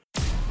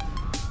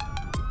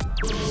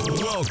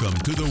Welcome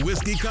to the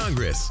Whiskey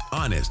Congress.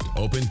 Honest,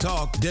 open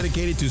talk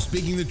dedicated to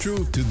speaking the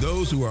truth to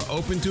those who are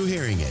open to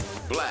hearing it.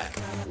 Black,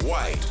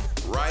 white,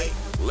 right,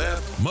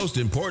 left. Most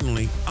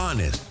importantly,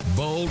 honest,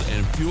 bold,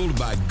 and fueled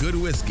by good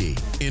whiskey.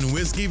 In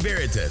Whiskey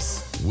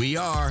Veritas, we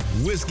are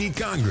Whiskey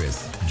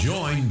Congress.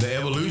 Join the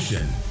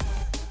evolution.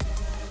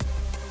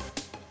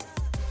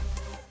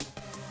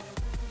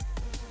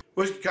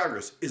 Whiskey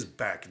Congress is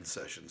back in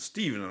session.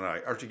 Steven and I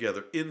are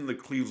together in the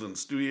Cleveland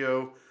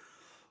studio.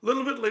 A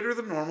little bit later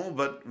than normal,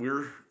 but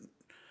we're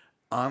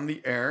on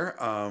the air.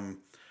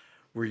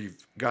 We've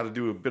got to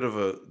do a bit of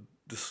a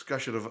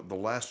discussion of the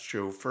last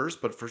show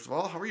first. But first of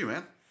all, how are you,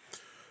 man?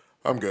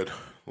 I'm good.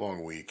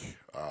 Long week.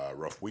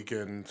 Rough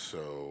weekend,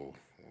 so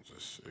we'll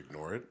just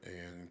ignore it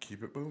and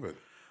keep it moving.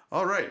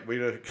 All right. Way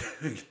to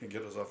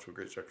get us off to a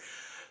great start.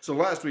 So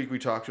last week we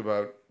talked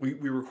about, we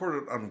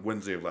recorded on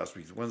Wednesday of last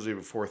week, the Wednesday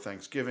before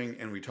Thanksgiving,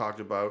 and we talked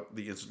about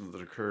the incident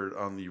that occurred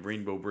on the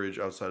Rainbow Bridge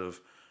outside of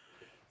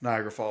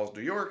Niagara Falls,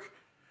 New York.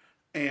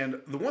 And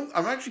the one,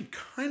 I'm actually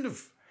kind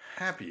of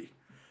happy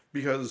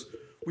because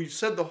we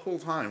said the whole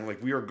time,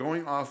 like, we are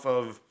going off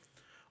of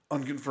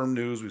unconfirmed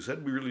news. We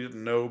said we really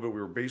didn't know, but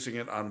we were basing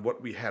it on what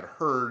we had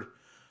heard.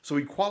 So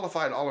we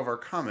qualified all of our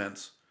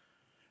comments.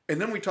 And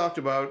then we talked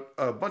about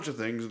a bunch of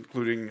things,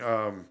 including,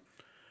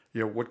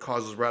 what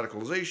causes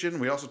radicalization.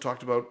 We also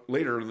talked about,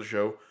 later in the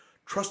show,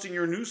 trusting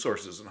your news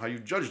sources and how you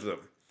judge them.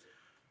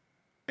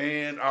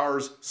 And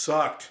ours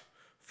sucked.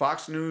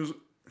 Fox News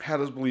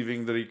had us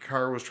believing that a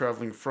car was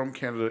traveling from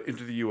Canada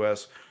into the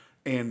U.S.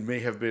 and may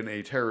have been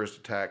a terrorist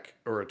attack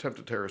or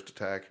attempted terrorist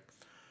attack.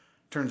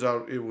 Turns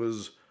out it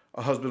was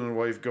a husband and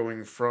wife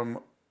going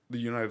from the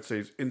United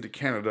States into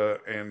Canada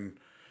and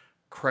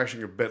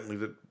crashing a Bentley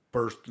that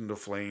burst into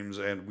flames,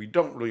 and we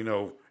don't really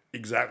know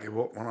exactly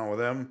what went on with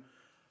them.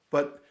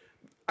 But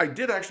I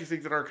did actually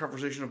think that our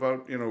conversation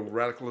about,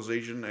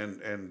 radicalization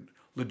and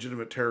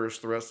legitimate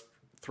terrorist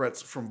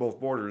threats from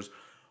both borders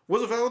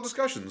was a valid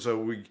discussion. So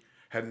we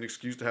had an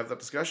excuse to have that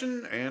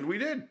discussion, and we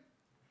did.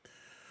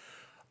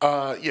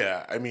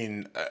 Yeah, I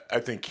mean, I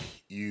think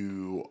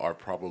you are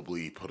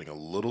probably putting a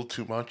little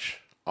too much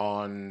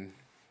on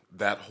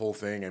that whole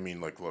thing. I mean,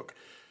 look,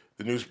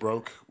 the news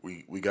broke.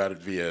 We got it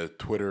via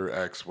Twitter,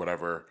 X,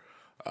 whatever.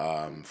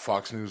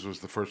 Fox News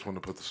was the first one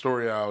to put the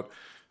story out.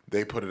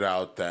 They put it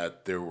out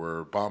that there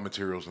were bomb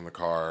materials in the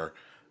car.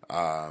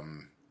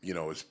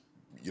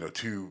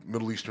 Two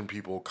Middle Eastern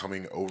people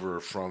coming over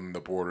from the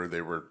border.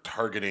 They were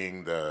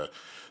targeting the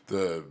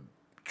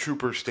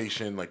trooper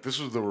station. Like, this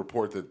was the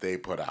report that they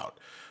put out.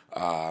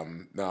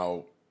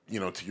 Now,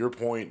 to your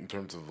point in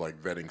terms of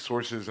like vetting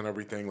sources and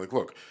everything, like,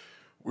 look,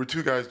 we're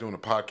two guys doing a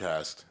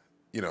podcast,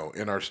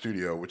 in our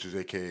studio, which is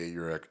AKA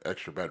your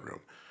extra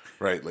bedroom,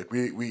 right? Like,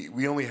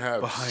 we only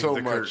have so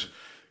much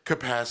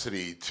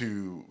capacity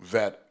to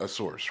vet a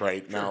source,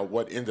 right? Sure. Now,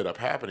 what ended up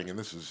happening, and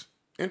this is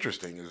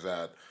interesting, is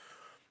that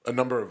a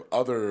number of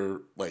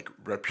other like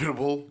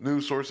reputable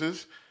news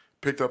sources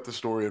picked up the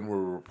story and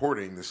were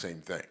reporting the same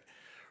thing,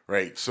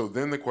 right? So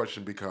then the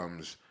question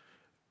becomes,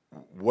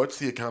 what's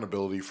the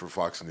accountability for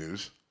Fox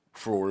News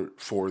for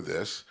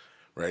this,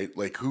 right?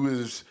 Like, who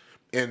is,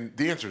 and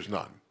the answer is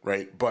none,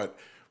 right? But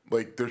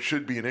like, there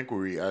should be an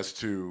inquiry as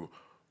to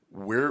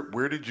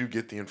where did you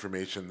get the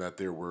information that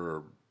there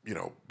were,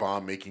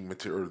 bomb making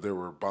material, or there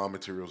were bomb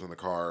materials in the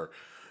car,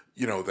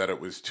 that it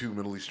was two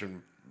Middle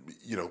Eastern,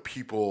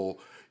 people,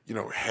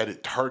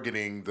 headed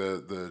targeting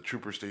the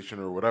trooper station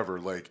or whatever.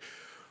 Like,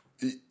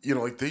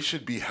 like, they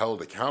should be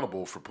held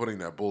accountable for putting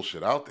that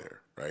bullshit out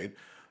there, right?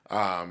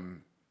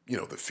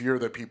 The fear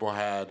that people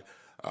had,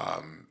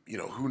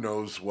 who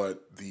knows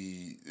what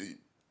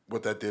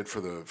that did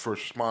for the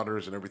first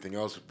responders and everything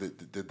else.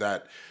 Did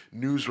that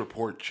news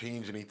report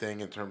change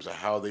anything in terms of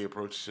how they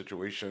approach the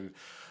situation?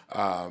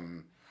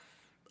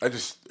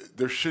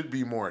 There should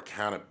be more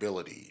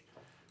accountability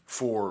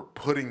for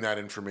putting that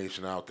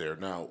information out there.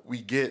 Now,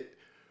 we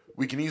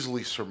can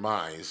easily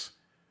surmise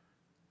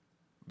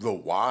the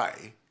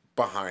why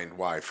behind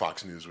why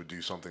Fox News would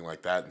do something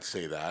like that and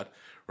say that,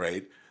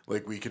 right?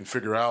 Like, we can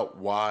figure out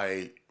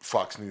why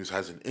Fox News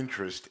has an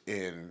interest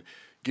in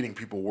getting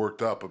people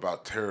worked up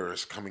about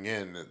terrorists coming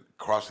in and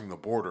crossing the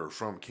border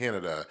from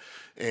Canada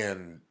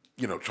and,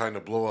 trying to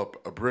blow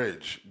up a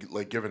bridge,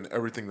 like, given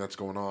everything that's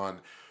going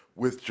on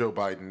with Joe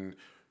Biden,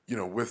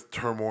 with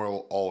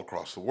turmoil all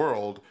across the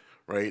world,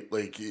 right?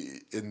 Like,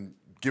 and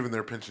given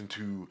their penchant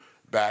to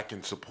back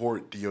and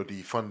support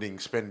DOD funding,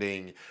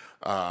 spending,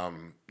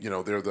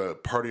 they're the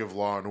party of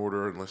law and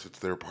order. Unless it's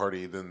their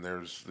party, then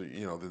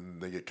then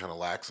they get kind of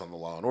lax on the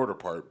law and order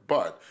part.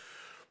 But,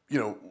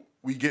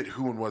 we get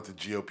who and what the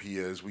GOP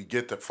is. We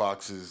get that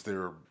Fox is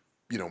their,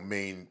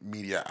 main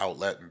media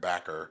outlet and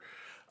backer,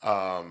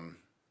 and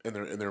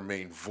their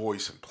main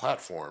voice and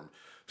platform.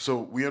 So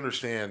we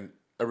understand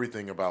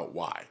everything about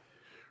why,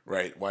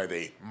 right? Why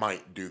they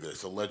might do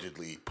this,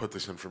 allegedly put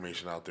this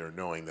information out there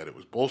knowing that it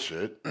was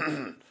bullshit,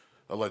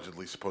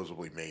 allegedly,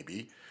 supposedly,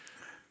 maybe.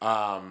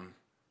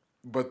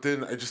 But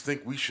then I just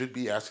think we should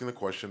be asking the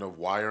question of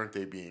why aren't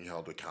they being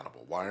held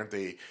accountable? Why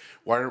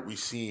aren't we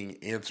seeing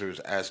answers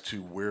as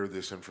to where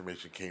this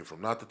information came from?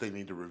 Not that they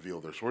need to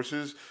reveal their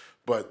sources,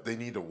 but they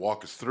need to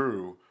walk us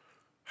through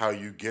how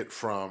you get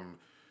from,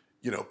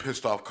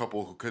 pissed off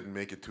couple who couldn't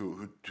make it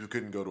who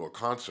couldn't go to a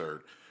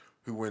concert,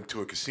 who went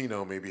to a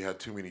casino, maybe had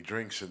too many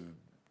drinks and,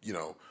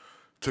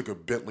 took a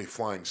Bentley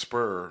Flying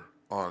Spur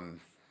on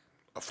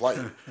a flight.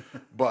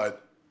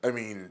 But I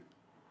mean,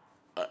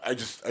 I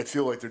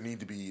feel like there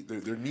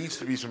needs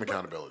to be some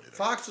accountability there.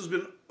 Fox has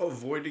been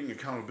avoiding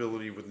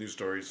accountability with news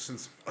stories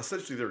since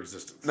essentially their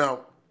existence.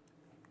 Now,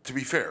 to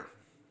be fair,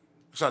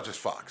 it's not just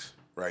Fox,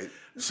 right?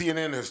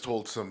 CNN has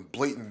put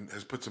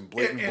some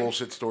blatant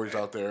bullshit stories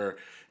out there,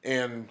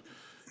 and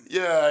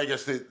yeah, I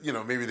guess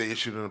maybe they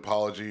issued an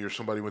apology or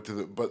somebody went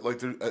through but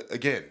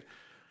again,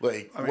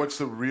 what's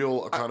the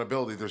real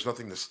accountability? There's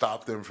nothing to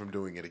stop them from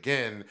doing it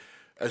again.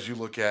 As you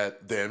look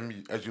at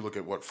them, as you look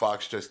at what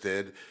Fox just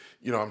did,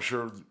 I'm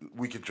sure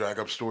we could drag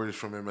up stories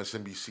from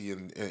MSNBC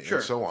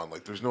and so on.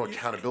 There's no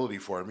accountability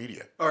for our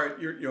media. All right,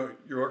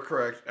 you're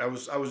correct. I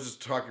was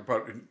just talking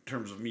about in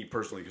terms of me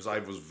personally because I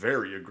was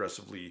very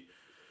aggressively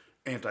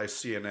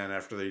anti-CNN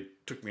after they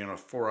took me on a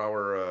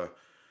 4-hour,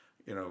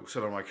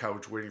 sit on my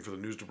couch waiting for the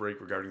news to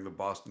break regarding the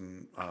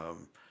Boston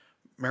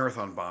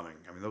marathon bombing.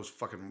 I mean, those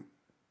fucking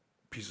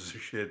pieces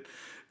of shit.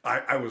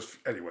 I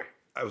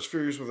was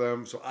furious with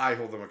them, so I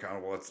hold them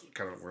accountable. That's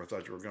kind of where I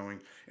thought you were going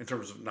in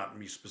terms of not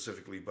me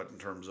specifically, but in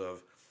terms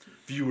of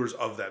viewers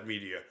of that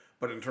media.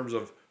 But in terms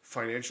of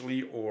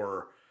financially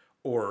or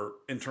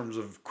in terms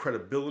of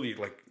credibility,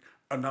 there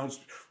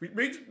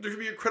should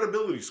be a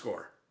credibility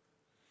score.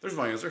 There's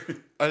my answer.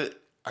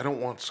 I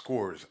don't want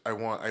scores. I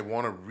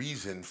want a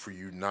reason for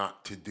you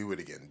not to do it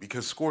again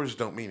because scores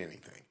don't mean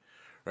anything.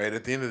 Right,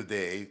 at the end of the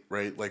day,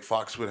 right,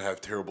 Fox would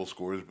have terrible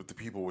scores, but the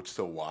people would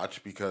still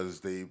watch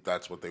because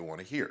that's what they want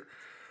to hear,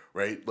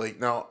 right?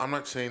 Now, I'm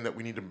not saying that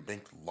we need to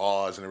make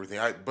laws and everything,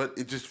 but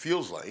it just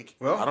feels like,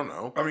 I don't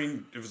know. I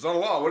mean, if it's not a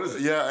law, what is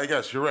it? Yeah, I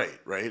guess you're right?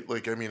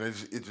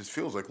 It just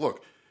feels like,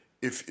 look,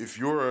 if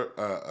you're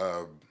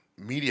a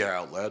media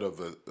outlet of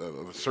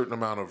a certain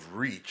amount of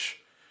reach,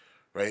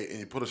 right, and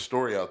you put a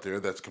story out there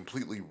that's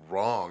completely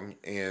wrong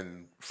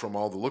and from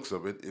all the looks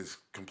of it is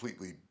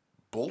completely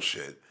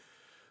bullshit,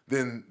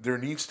 then there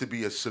needs to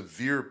be a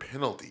severe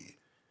penalty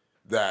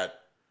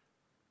that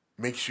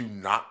makes you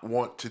not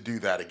want to do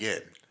that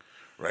again,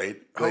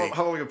 right? How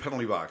about a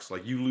penalty box?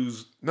 You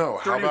lose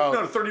 30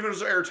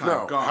 minutes of airtime.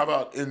 No, gone. How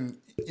about in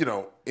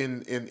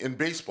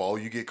baseball,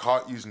 you get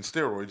caught using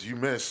steroids, you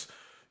miss,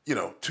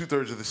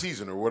 2/3 of the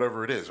season or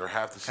whatever it is, or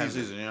half the season. Half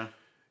the season,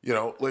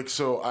 yeah.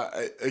 So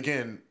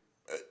again,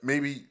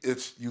 maybe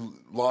it's you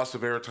loss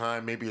of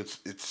airtime. Maybe it's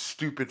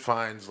stupid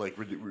fines. There's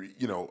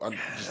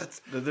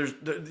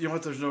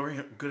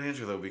no good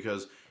answer though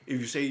because if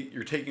you say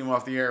you're taking them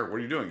off the air, what are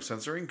you doing?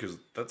 Censoring? Because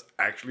that's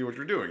actually what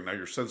you're doing. Now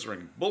you're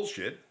censoring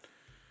bullshit.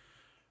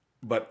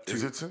 But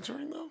is it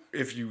censoring though?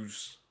 If you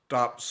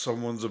stop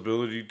someone's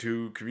ability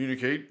to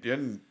communicate,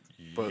 then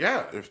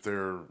if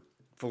they're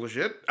full of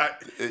shit,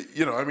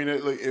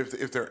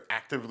 if they're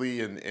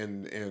actively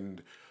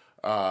and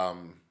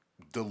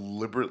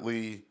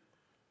deliberately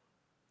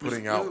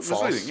putting out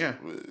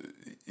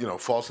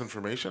false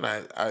information.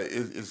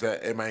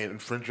 Am I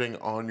infringing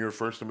on your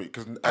First Amendment?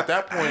 Because at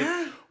that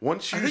point,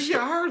 once you I think you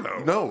are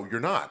though. No, you're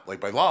not.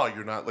 By law,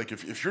 you're not.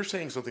 If you're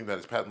saying something that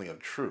is patently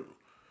untrue,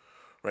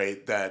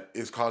 right, that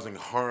is causing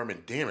harm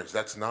and damage,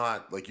 that's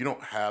not you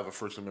don't have a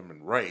First Amendment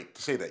right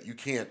to say that. You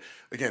can't.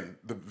 Again,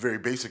 the very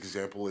basic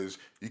example is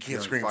you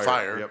can't scream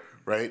fire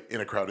right,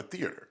 in a crowded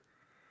theater,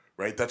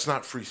 right? That's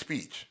not free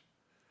speech.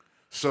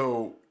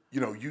 So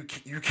you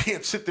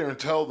can't sit there and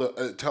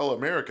tell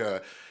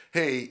America,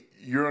 hey,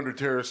 you're under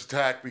terrorist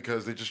attack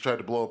because they just tried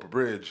to blow up a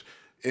bridge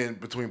in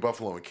between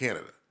Buffalo and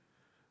Canada.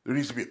 There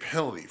needs to be a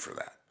penalty for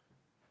that.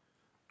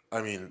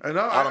 I mean, I don't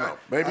know.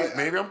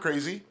 Maybe I'm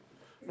crazy.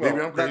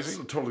 Maybe I'm crazy. That's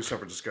a totally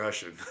separate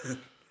discussion.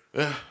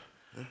 Yeah.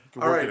 You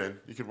could work it in.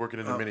 You could work it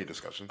into many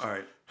discussions. All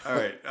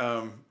right.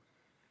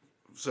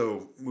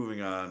 So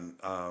moving on,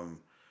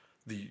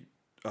 the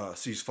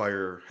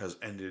ceasefire has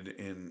ended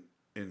in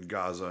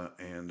Gaza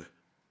and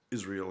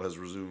Israel has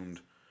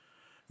resumed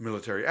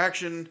military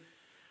action,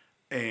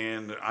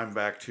 and I'm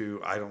back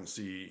to I don't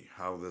see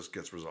how this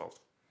gets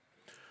resolved.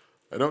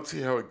 I don't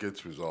see how it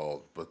gets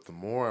resolved, but the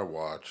more I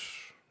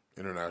watch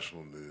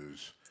international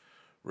news,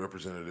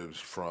 representatives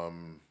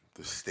from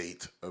the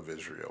state of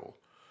Israel,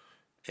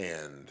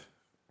 and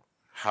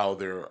how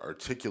they're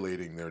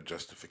articulating their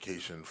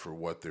justification for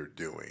what they're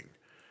doing,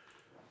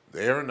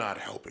 they are not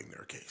helping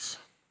their case.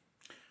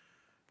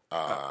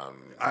 I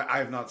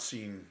have not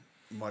seen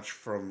much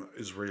from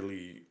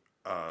Israeli.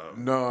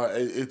 No,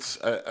 it's.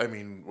 I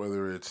mean,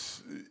 whether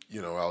it's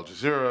Al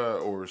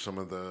Jazeera or some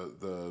of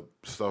the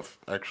stuff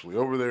actually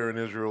over there in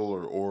Israel,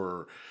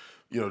 or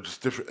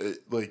just different.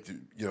 They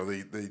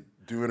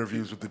do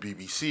interviews with the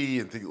BBC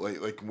and things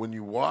like when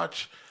you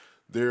watch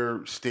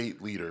their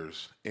state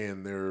leaders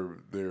and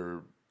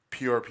their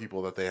PR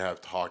people that they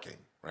have talking,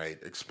 right,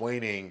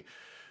 explaining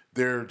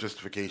their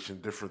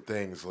justification, different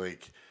things.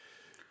 Like,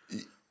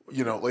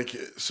 you know, like,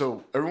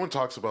 so everyone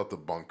talks about the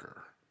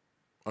bunker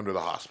under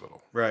the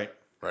hospital. Right.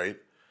 Right?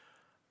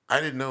 I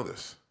didn't know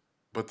this,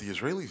 but the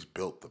Israelis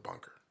built the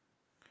bunker.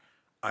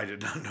 I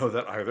did not know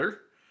that either.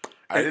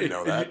 I didn't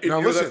know that. And now,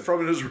 you know that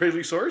from an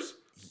Israeli source?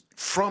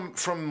 From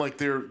like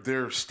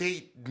their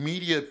state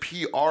media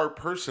PR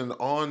person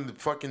on the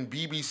fucking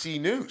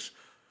BBC News.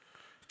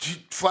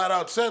 She flat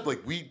out said,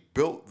 like, we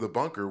built the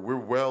bunker. We're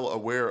well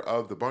aware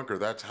of the bunker.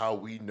 That's how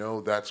we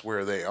know that's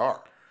where they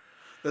are.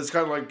 That's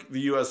kind of like the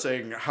U.S.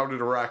 saying, how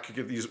did Iraq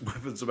get these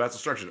weapons of mass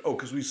destruction? Oh,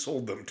 because we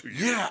sold them to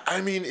you. Yeah,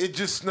 I mean, it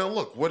just, now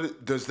look,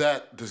 does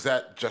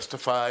that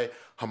justify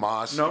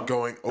Hamas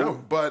going, oh, no.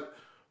 But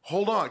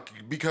hold on,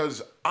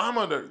 because I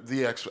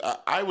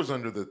was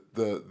under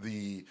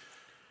the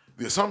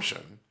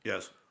assumption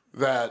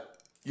that,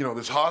 you know,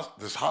 this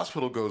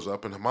hospital goes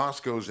up and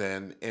Hamas goes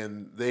in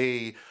and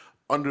they,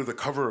 under the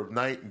cover of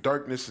night and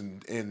darkness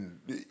and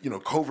you know,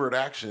 covert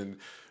action,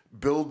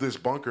 build this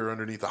bunker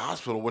underneath the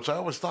hospital, which I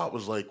always thought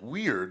was like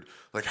weird.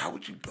 Like, how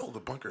would you build a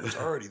bunker that's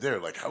already there?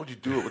 Like, how would you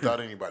do it without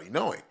anybody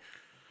knowing?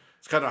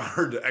 It's kind of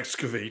hard to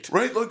excavate.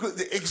 Right? Like,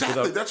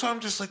 exactly. That's why I'm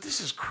just like,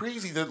 this is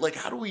crazy. That, like,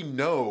 how do we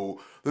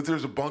know that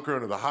there's a bunker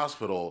under the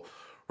hospital?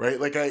 Right?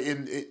 Like,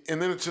 and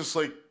then it's just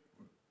like,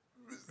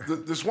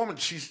 this woman,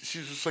 she's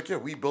just like, yeah,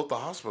 we built the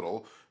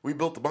hospital. We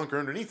built the bunker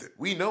underneath it.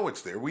 We know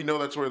it's there. We know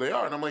that's where they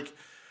are. And I'm like,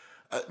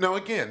 now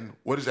again,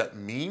 what does that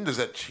mean? Does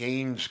that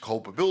change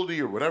culpability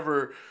or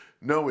whatever?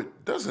 No,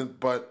 it doesn't.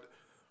 But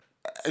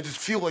I just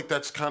feel like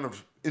that's kind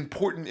of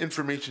important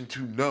information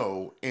to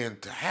know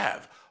and to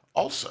have.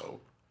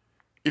 Also,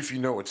 if you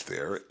know it's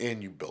there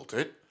and you built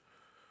it,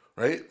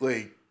 right?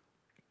 Like,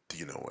 do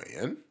you know a way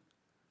in?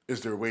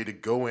 Is there a way to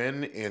go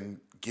in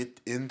and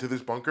get into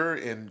this bunker?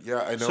 And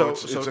yeah, I know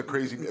it's a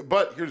crazy.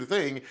 But here's the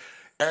thing: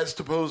 as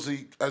opposed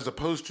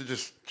to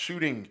just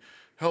shooting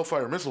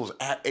Hellfire missiles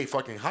at a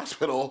fucking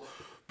hospital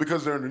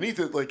because they're underneath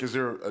it, like, is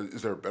there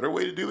a better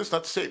way to do this?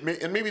 Not to say,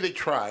 and maybe they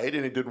tried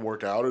and it didn't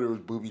work out, or it was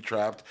booby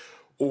trapped,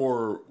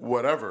 or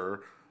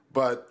whatever.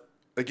 But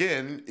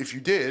again, if you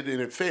did and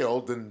it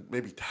failed, then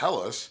maybe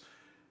tell us.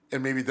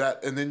 And maybe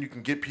that, and then you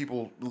can get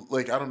people,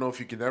 like, I don't know if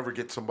you can ever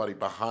get somebody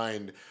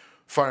behind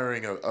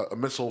firing a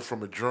missile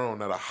from a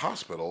drone at a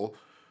hospital,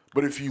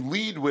 but if you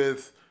lead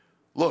with,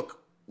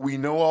 look, we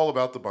know all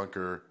about the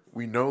bunker,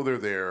 we know they're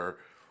there,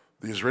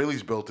 the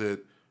Israelis built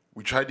it,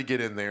 we tried to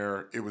get in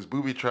there, it was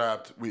booby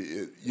trapped,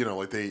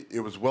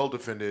 it was well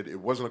defended, it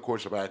wasn't a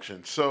course of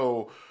action,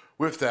 so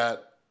with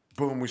that,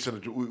 boom, we sent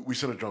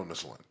a drone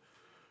missile in.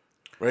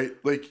 Right?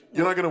 Like,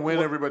 you're not going to win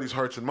everybody's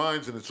hearts and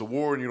minds, and it's a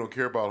war, and you don't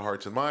care about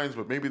hearts and minds,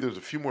 but maybe there's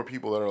a few more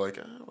people that are like,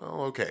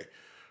 well, okay.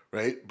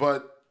 Right?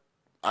 But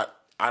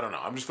I don't know.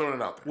 I'm just throwing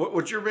it out there.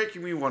 What you're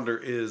making me wonder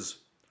is,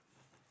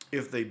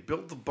 if they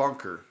built the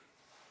bunker,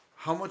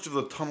 how much of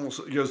the tunnel...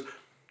 Because,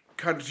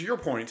 kind of to your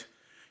point,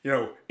 you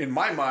know, in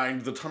my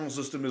mind, the tunnel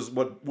system is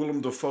what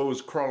Willem Dafoe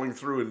is crawling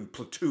through in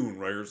Platoon,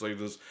 right? It's like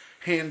this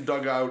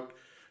hand-dug out,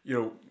 you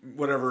know,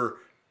 whatever...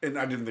 And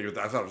I didn't think of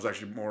that. I thought it was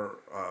actually more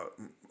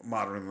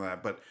modern than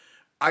that. But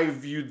I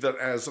viewed that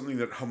as something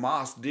that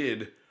Hamas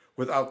did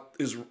without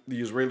the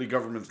Israeli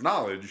government's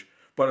knowledge.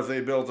 But if they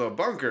built a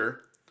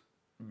bunker,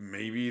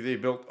 maybe they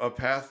built a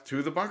path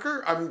to the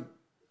bunker?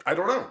 I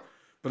don't know.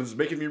 But it's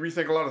making me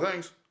rethink a lot of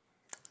things.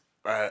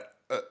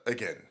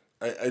 Again,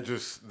 I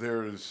just,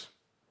 there's...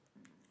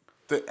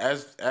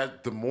 As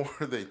the more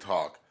they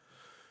talk...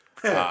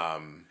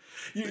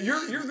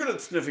 You're good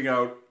at sniffing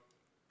out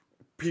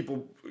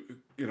people...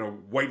 you know,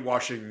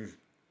 whitewashing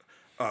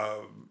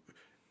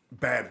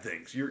bad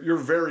things. You're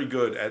very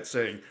good at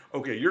saying,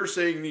 okay, you're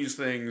saying these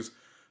things,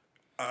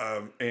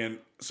 and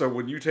so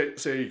when you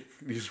say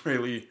the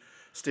Israeli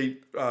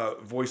state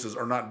voices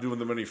are not doing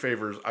them any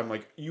favors, I'm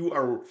like, you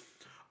are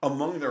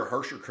among their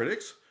harsher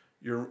critics.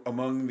 You're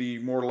among the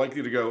more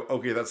likely to go,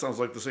 okay, that sounds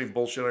like the same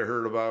bullshit I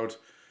heard about,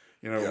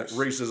 you know,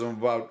 racism,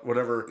 about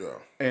whatever. Yeah.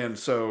 And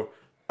so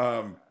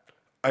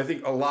I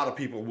think a lot of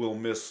people will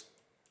miss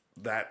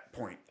that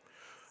point.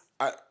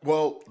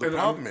 The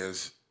problem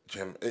is,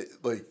 Jim,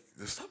 like,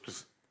 this stuff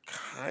is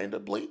kind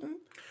of blatant.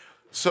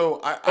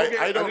 So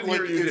I don't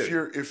like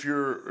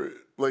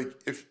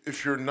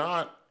if you're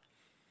not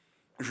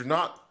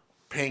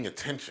paying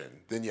attention,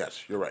 then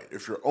yes, you're right.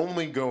 If you're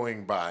only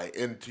going by,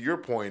 and to your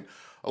point,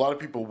 a lot of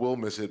people will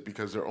miss it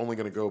because they're only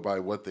going to go by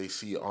what they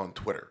see on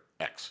Twitter,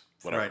 X,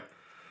 whatever. Right.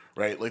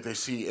 Right, like they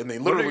see, and they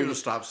When literally. are you going to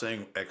stop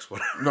saying X?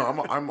 Whatever.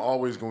 No, I'm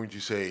always going to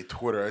say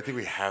Twitter. I think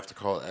we have to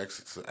call it X.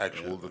 It's the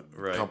actual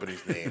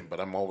company's name, but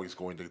I'm always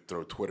going to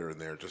throw Twitter in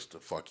there just to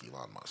fuck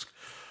Elon Musk,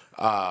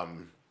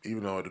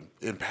 even though it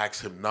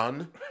impacts him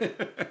none.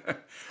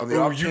 On the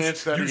off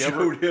chance that he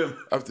ever him.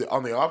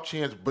 On the off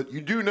chance, but you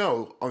do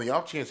know, on the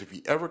off chance, if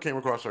he ever came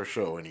across our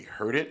show and he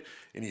heard it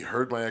and he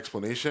heard my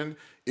explanation,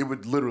 it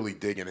would literally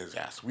dig in his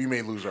ass. We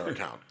may lose our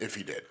account if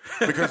he did,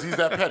 because he's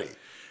that petty.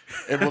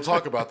 And we'll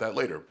talk about that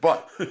later.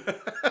 But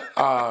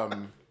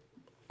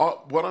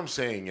what I'm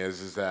saying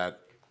is that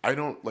I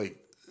don't like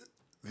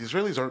the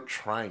Israelis aren't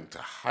trying to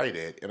hide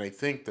it, and I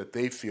think that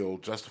they feel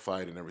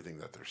justified in everything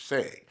that they're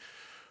saying.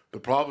 The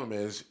problem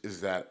is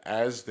that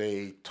as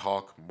they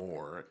talk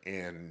more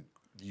and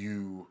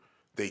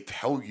they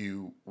tell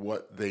you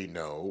what they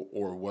know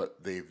or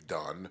what they've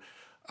done,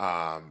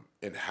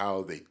 and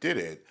how they did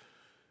it,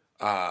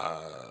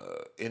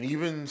 and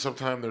even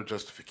sometimes their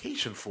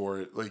justification for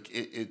it, like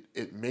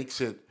it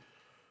makes it,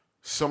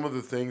 some of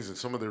the things and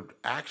some of their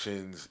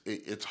actions,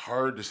 it's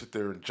hard to sit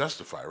there and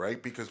justify,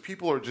 right? Because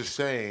people are just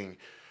saying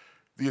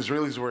the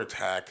Israelis were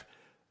attacked.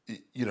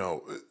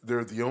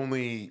 They're the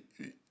only,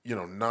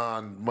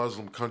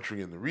 non-Muslim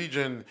country in the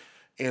region,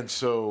 and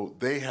so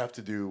they have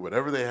to do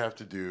whatever they have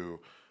to do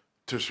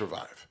to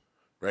survive,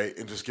 right?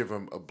 And just give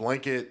them a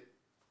blanket,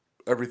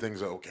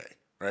 everything's okay,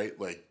 right?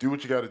 Like, do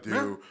what you got to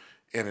do,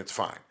 and it's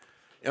fine.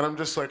 And I'm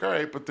just like, all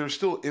right, but there's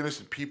still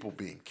innocent people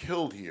being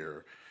killed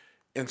here.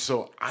 And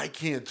so I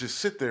can't just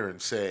sit there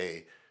and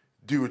say,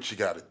 do what you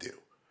got to do,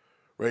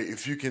 right?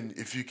 If you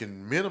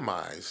can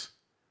minimize,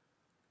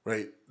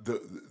 right,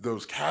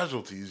 those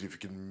casualties, if you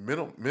can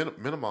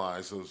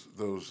minimize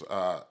those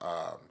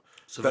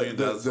Civilian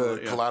deaths,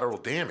 collateral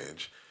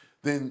damage,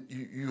 then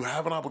you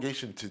have an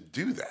obligation to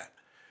do that.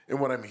 And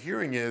what I'm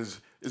hearing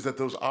is that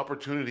those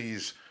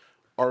opportunities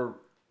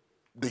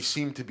they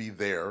seem to be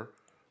there.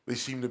 They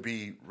seem to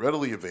be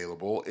readily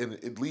available, and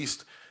at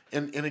least,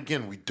 and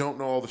again, we don't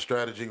know all the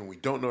strategy and we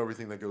don't know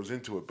everything that goes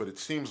into it, but it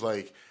seems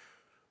like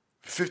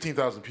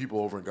 15,000 people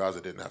over in Gaza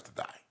didn't have to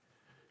die.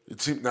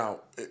 It seemed,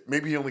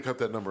 maybe you only cut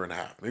that number in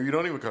half. Maybe you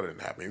don't even cut it in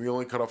half. Maybe you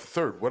only cut off a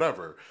third,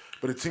 whatever.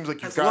 But it seems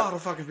like There's a lot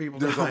of fucking people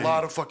There's dying. a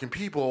lot of fucking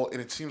people, and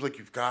it seems like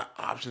you've got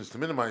options to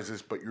minimize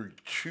this, but you're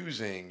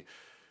choosing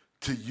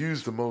to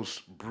use the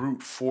most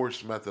brute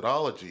force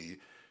methodology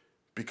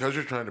because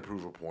you're trying to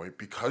prove a point,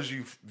 because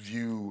you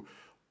view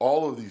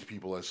all of these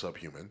people as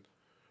subhuman,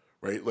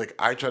 right? Like,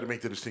 I try to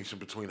make the distinction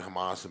between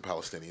Hamas and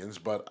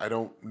Palestinians, but I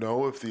don't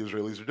know if the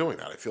Israelis are doing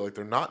that. I feel like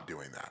they're not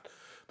doing that.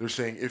 They're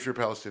saying if you're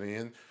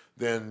Palestinian,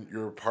 then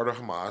you're part of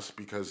Hamas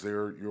because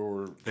they're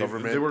your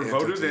government. They were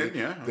entity. voted in,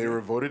 yeah. They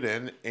were voted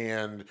in,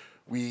 and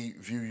we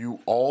view you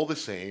all the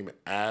same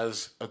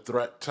as a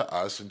threat to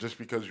us. And just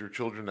because you're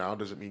children now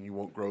doesn't mean you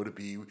won't grow to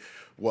be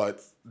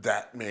what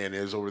that man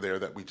is over there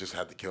that we just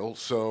had to kill.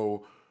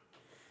 So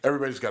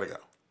everybody's got to go,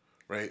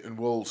 right? And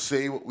we'll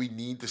say what we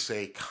need to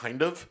say,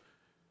 kind of,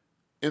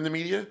 in the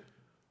media,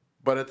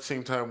 but at the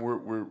same time,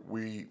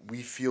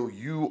 we feel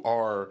you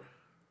are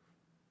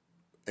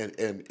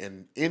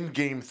an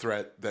in-game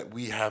threat that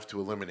we have to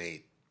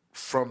eliminate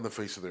from the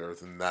face of the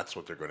earth, and that's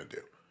what they're going to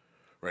do,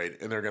 right?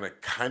 And they're going to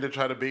kind of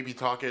try to baby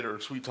talk it or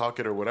sweet talk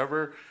it or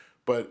whatever,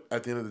 but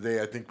at the end of the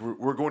day, I think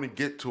we're going to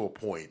get to a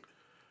point,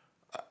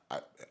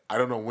 I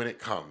don't know when it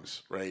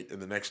comes, right,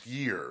 in the next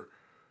year,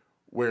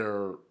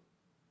 where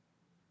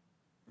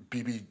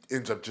BB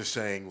ends up just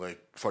saying, like,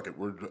 fuck it,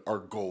 our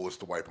goal is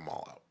to wipe them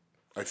all out.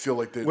 I feel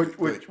like that...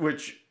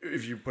 Which,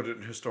 if you put it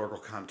in historical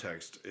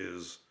context,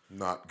 is...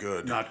 Not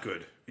good. Not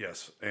good,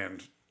 yes.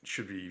 And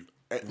should be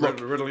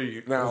look,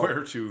 readily now,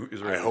 aware to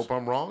Israelis. I hope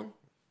I'm wrong.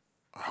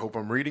 I hope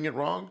I'm reading it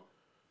wrong.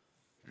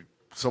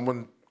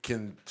 Someone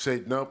can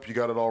say, nope, you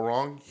got it all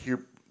wrong. Here,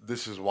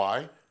 this is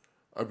why.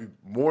 I'd be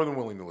more than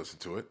willing to listen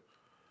to it,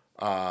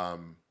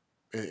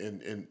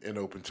 and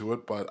open to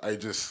it. But I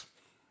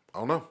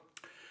don't know.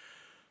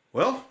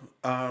 Well,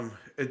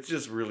 it's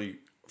just really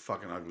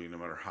fucking ugly. No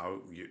matter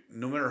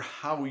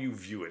how you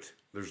view it,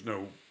 there's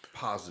no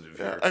positive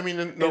here. I mean,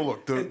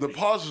 look, the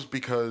pause is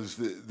because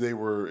they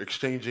were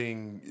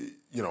exchanging,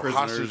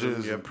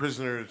 hostages and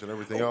prisoners and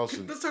everything else.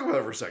 And let's talk about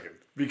that for a second,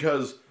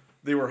 because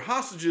they were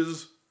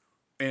hostages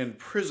and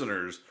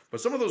prisoners, but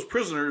some of those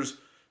prisoners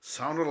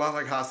sounded a lot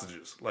like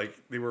hostages. Like,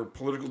 they were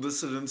political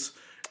dissidents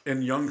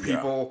and young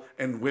people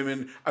and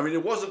women. I mean,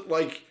 it wasn't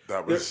like...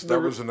 That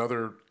was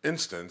another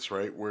instance,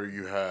 right, where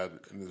you had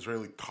an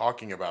Israeli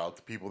talking about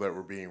the people that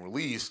were being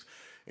released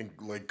and,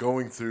 like,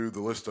 going through the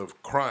list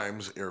of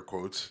crimes, air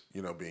quotes,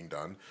 being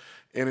done.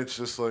 And it's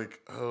just like,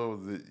 oh,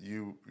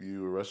 you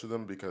arrested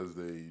them because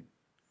they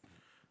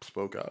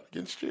spoke out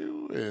against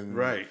you, and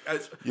right,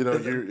 you're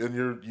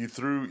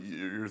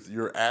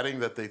adding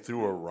that they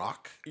threw a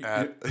rock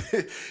at,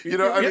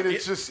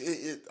 it's just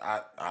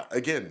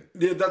again.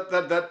 Yeah,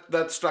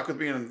 that stuck with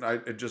me, and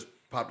it just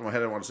popped in my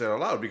head. I want to say it out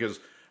loud because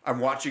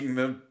I'm watching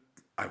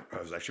I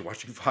was actually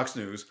watching Fox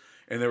News,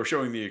 and they were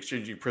showing the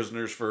exchanging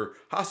prisoners for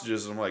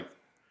hostages, and I'm like,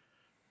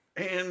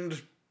 and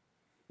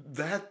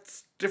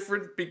that's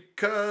different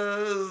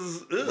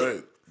because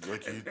right.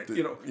 Like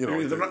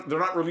they're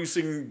not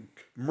releasing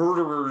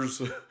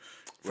murderers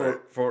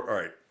for all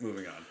right,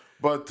 moving on.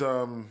 But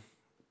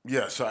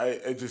so I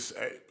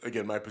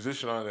again, my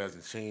position on it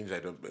hasn't changed.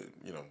 I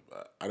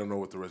don't know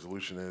what the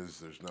resolution is.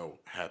 There's no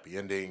happy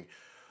ending.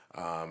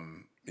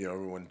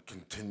 Everyone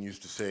continues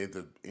to say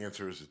the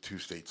answer is a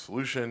two-state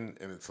solution,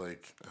 and it's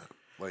like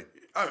we've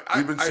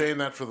been saying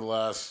that for the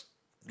last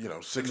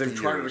 60 years. They've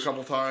tried it a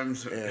couple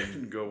times and it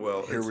didn't go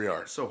well. Here we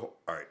are. So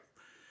all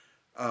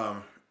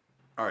right.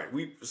 All right,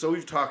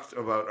 we've talked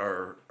about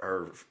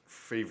our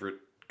favorite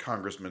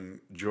Congressman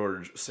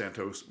George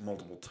Santos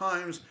multiple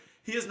times.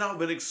 He has now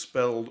been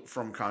expelled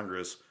from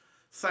Congress.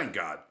 Thank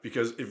God,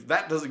 because if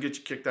that doesn't get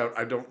you kicked out,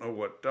 I don't know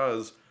what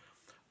does.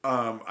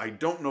 I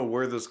don't know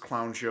where this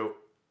clown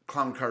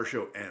car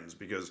show ends,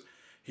 because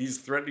he's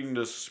threatening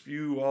to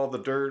spew all the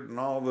dirt and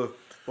all the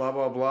blah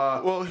blah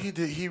blah. Well,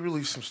 he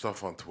released some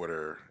stuff on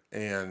Twitter,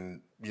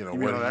 and You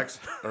mean on X?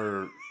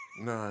 Or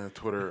no,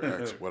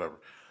 Twitter, X, whatever.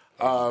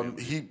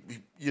 He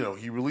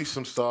released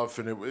some stuff,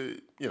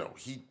 and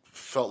he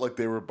felt like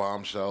they were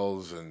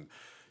bombshells, and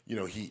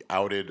he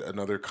outed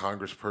another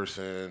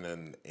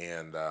congressperson,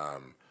 and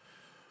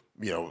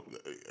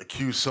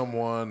accused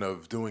someone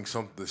of doing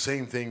the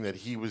same thing that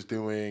he was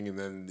doing, and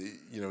then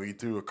he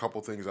threw a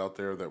couple things out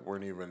there that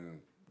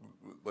weren't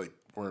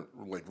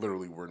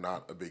literally were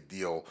not a big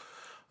deal.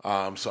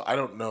 So I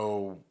don't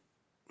know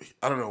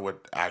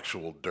what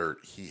actual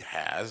dirt he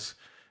has.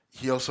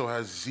 He also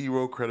has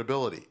zero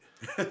credibility.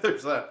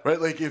 There's that.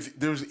 Right? Like, if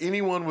there's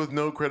anyone with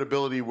no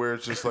credibility where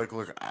it's just like,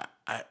 look,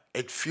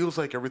 it feels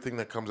like everything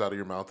that comes out of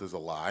your mouth is a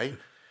lie,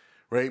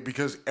 right?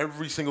 Because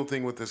every single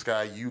thing with this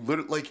guy, you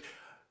literally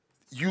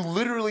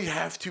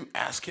have to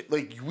ask it.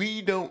 Like,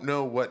 we don't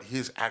know what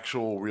his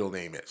actual real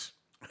name is,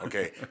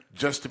 okay?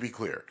 Just to be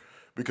clear.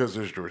 Because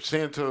there's George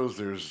Santos,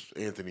 there's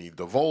Anthony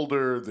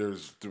DeVolder,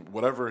 there's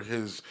whatever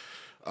his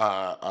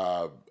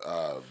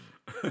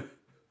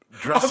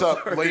dress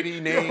up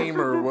lady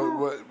name or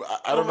what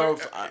I don't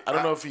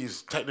know if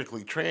he's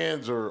technically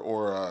trans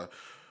or a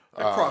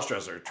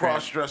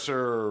cross-dresser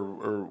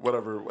or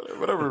whatever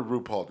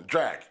RuPaul did.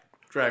 drag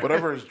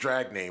whatever his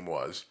drag name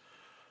was.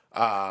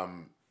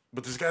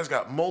 But this guy's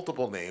got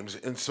multiple names,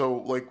 and so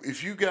like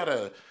if you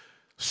gotta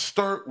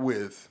start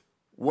with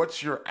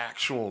what's your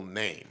actual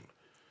name,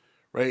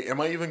 right? Am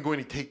I even going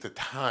to take the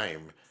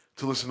time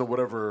to listen to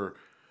whatever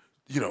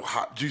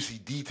hot, juicy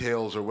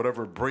details or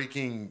whatever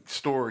breaking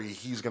story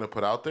he's going to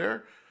put out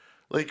there?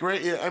 Like,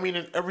 right? I mean,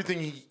 and everything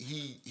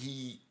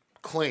he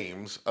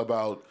claims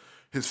about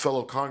his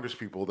fellow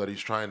congresspeople that he's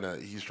trying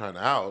to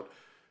out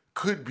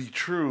could be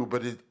true,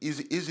 but is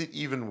it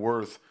even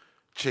worth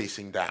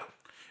chasing down?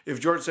 If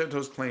George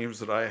Santos claims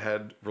that I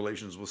had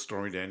relations with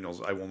Stormy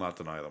Daniels, I will not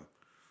deny them.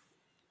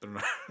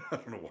 I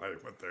don't know why I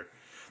went there.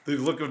 The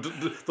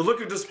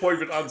look of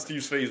disappointment on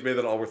Steve's face made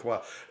that all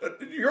worthwhile.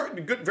 You're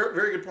good, very,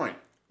 very good point.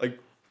 Like,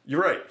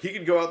 you're right. He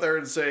could go out there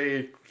and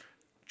say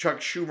Chuck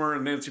Schumer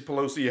and Nancy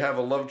Pelosi have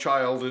a love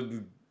child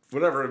and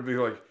whatever, and be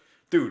like,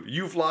 dude,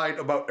 you've lied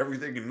about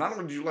everything. And not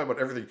only did you lie about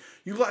everything,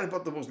 you lied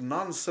about the most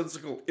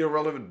nonsensical,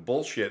 irrelevant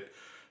bullshit.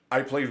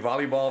 I played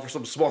volleyball for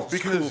some small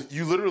school. Because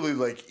you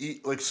literally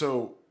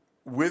so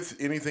with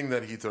anything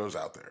that he throws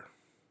out there,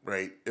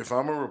 right? If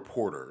I'm a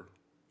reporter,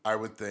 I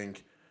would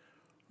think,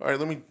 all right,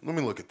 let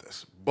me look at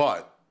this.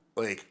 But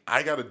like,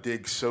 I got to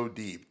dig so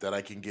deep that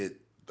I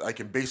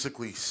can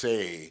basically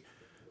say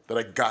that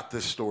I got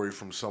this story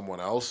from someone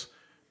else,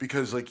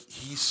 because like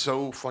he's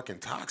so fucking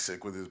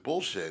toxic with his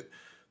bullshit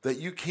that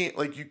you can't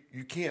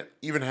you can't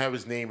even have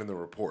his name in the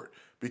report,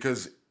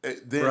 because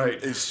then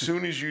as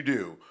soon as you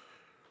do,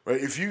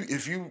 right? If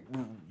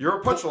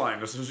you're a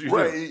punchline as soon as you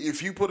right, do.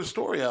 if you put a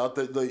story out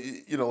that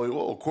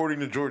according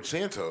to George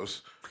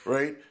Santos,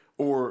 right,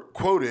 or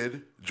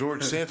quoted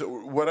George Santos,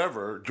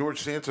 whatever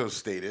George Santos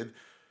stated,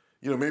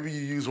 maybe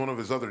you use one of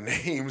his other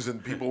names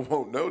and people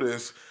won't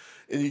notice,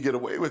 and you get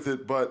away with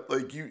it. But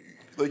you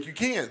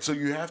can't. So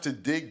you have to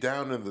dig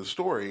down into the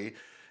story,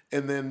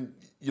 and then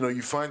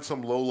you find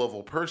some low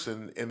level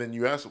person, and then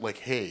you ask like,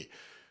 hey,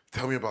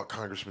 tell me about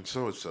Congressman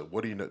so-and-so.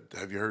 What do you know?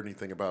 Have you heard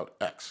anything about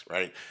X,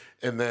 right?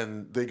 And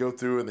then they go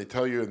through and they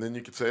tell you, and then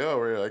you can say, oh,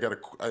 right,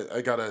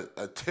 I got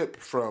a tip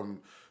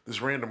from this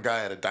random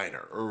guy at a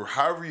diner, or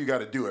however you got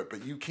to do it.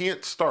 But you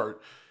can't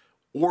start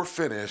or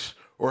finish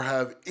or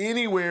have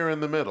anywhere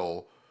in the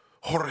middle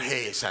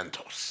Jorge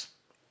Santos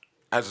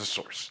as a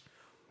source.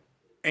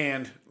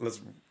 And let's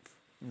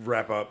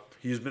wrap up.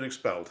 He's been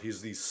expelled.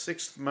 He's the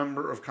 6th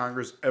member of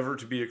Congress ever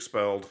to be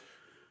expelled.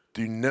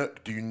 Do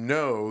you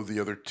know the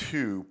other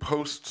 2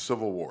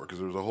 post-Civil War? Because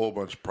there was a whole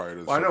bunch prior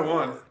to the Civil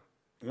War. I know one.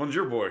 One's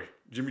your boy,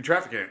 Jimmy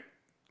Trafficant.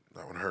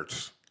 That one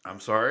hurts. I'm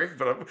sorry,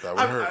 but that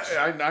one hurts.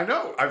 I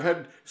know. I've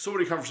had so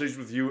many conversations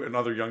with you and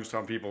other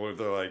Youngstown people where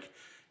they're like,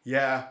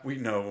 yeah, we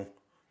know,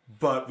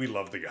 but we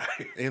love the guy.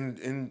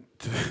 And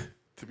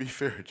to be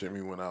fair,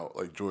 Jimmy went out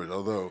like George,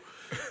 although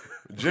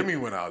Jimmy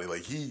went out.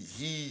 Did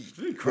he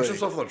crush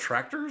himself on a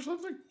tractor or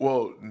something?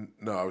 Well,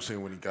 no, I was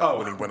saying when he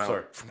went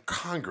out from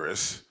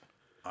Congress.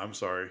 I'm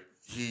sorry.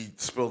 He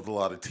spilled a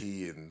lot of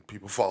tea, and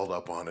people followed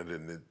up on it,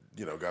 and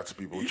it, got some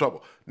people in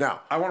trouble.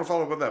 Now, I want to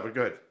follow up on that, but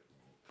go ahead.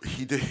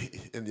 He did,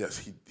 and yes,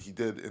 he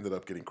did ended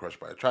up getting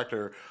crushed by a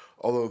tractor.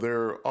 Although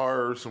there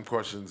are some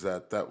questions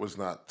that was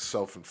not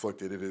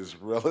self-inflicted. It is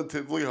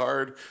relatively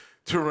hard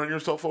to run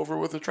yourself over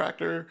with a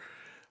tractor,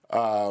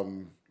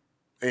 and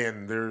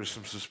there's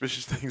some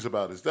suspicious things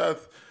about his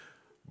death,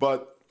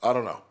 but I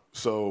don't know.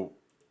 So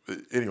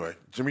anyway,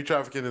 Jimmy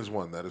Trafficant is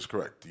one. That is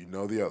correct. Do you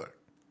know the other?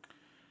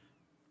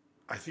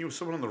 I think it was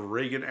someone in the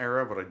Reagan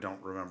era, but I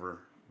don't remember.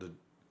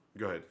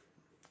 Go ahead.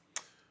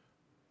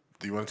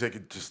 Do you want to take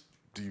it just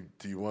Do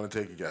you want to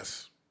take a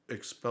guess?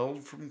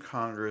 Expelled from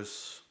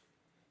Congress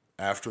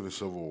After the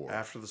Civil War.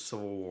 after the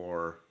Civil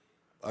War.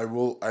 I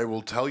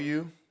will tell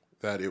you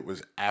that it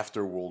was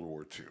after World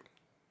War II.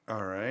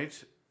 All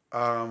right.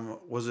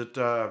 Was it?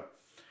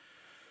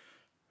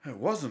 It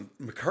wasn't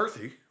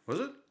McCarthy, was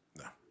it?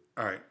 No.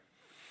 All right.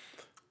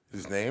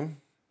 His name,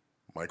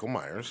 Michael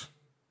Myers,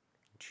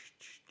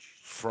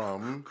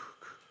 from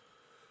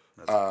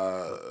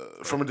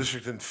a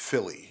district in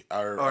Philly,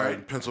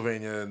 in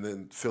Pennsylvania, and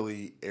then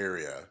Philly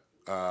area,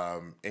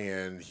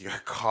 and he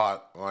got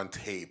caught on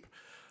tape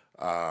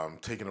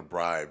taking a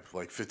bribe,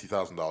 like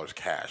 $50,000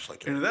 cash.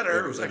 Like and in that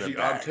era, it was actually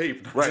on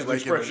tape, not right? just Like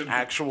expression. in an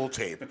actual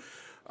tape,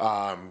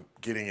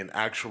 getting an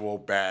actual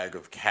bag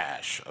of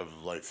cash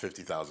of like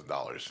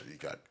 $50,000. He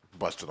got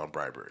busted on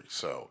bribery.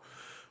 So,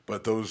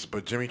 but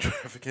Jimmy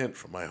Trafficant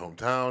from my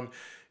hometown,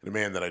 and a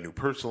man that I knew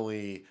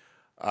personally.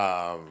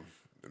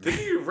 Did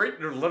he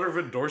write a letter of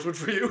endorsement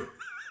for you?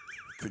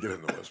 To get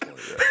into West Point,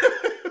 yeah.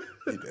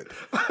 He did.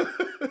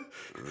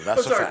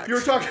 That's a fact. You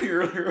were talking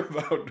earlier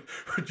about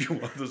what you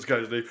want this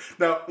guy's name.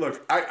 Now,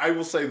 look, I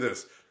will say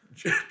this.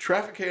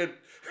 Trafficant,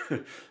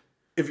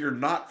 if you're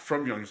not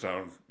from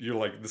Youngstown, you're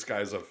like, this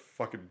guy's a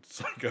fucking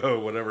psycho,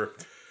 whatever.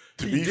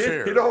 To be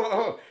fair.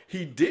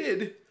 He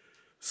did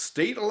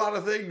state a lot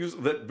of things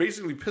that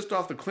basically pissed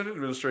off the Clinton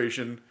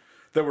administration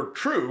that were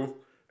true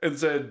and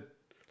said,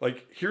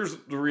 like, here's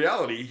the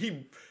reality.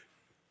 He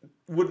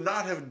would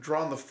not have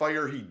drawn the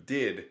fire he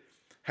did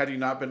had he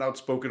not been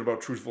outspoken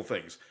about truthful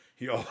things.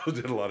 He also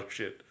did a lot of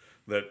shit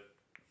that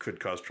could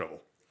cause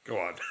trouble. Go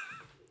on.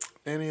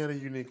 And he had a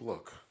unique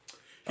look.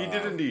 He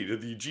did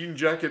indeed. The jean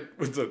jacket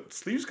with the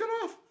sleeves cut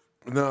off?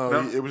 No,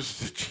 it was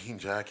the jean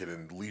jacket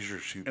and leisure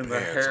suit And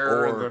pants, the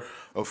hair or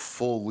a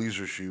full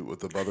leisure suit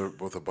with a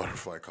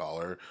butterfly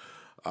collar.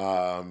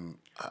 I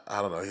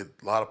don't know. He had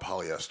a lot of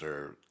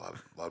polyester, a lot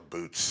of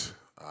boots.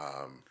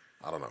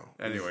 I don't know.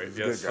 Anyway, he's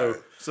yes. a good guy.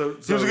 So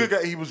he was a good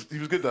guy. He was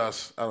good to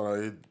us. I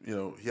don't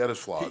know. He had his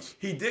flaws.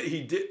 He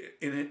did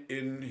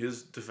in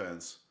his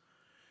defense.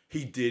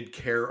 He did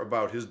care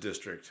about his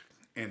district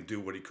and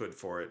do what he could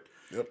for it.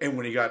 Yep. And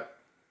when he got,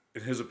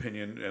 in his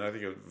opinion, and I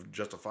think a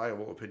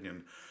justifiable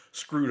opinion,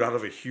 screwed out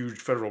of a huge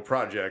federal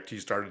project, he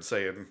started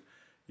saying,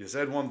 "You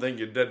said one thing,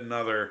 you did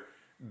another."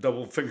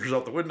 Double fingers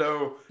out the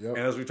window. Yep.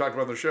 And as we talked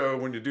about on the show,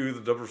 when you do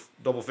the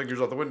double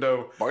fingers out the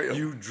window,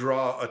 you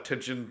draw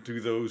attention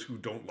to those who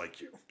don't like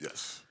you.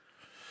 Yes.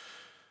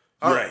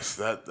 Yes,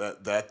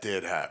 that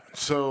did happen.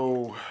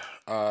 So,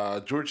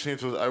 George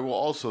Santos, I will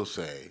also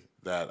say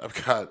that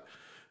I've got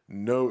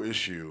no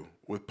issue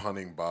with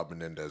punning Bob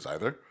Menendez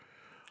either.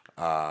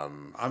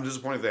 I'm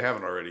disappointed they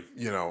haven't already.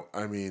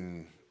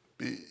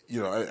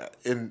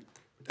 And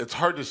it's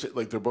hard to say,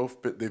 like, they've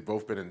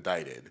both been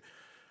indicted.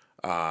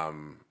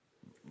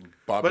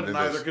 But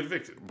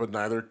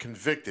neither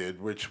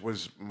convicted. Which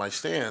was my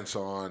stance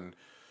on.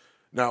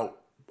 Now,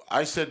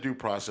 I said due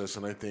process,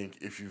 and I think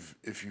if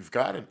you've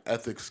got an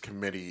ethics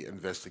committee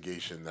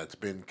investigation that's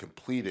been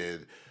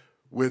completed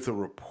with a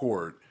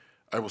report,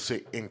 I will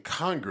say in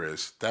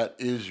Congress that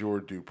is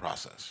your due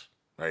process,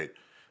 right?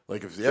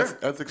 Like if the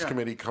ethics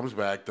committee comes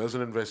back, does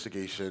an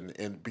investigation,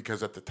 and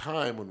because at the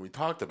time when we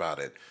talked about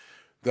it,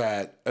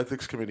 that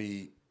ethics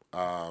committee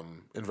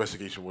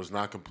investigation was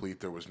not complete,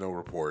 there was no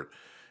report.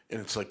 And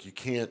it's like you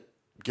can't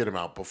get them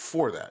out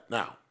before that.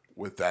 Now,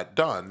 with that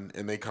done,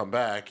 and they come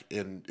back,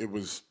 and it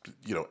was,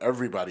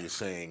 everybody is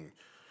saying,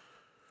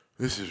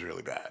 this is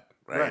really bad,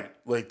 right?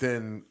 Like,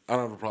 then I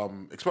don't have a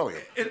problem expelling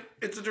it.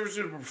 It's a difference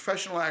between a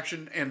professional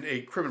action and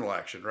a criminal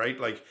action, right?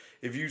 Like,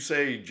 if you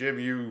say, Jim,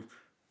 you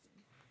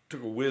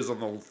took a whiz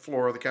on the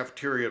floor of the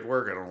cafeteria at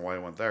work, I don't know why I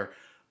went there,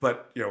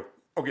 but,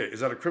 okay,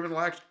 is that a criminal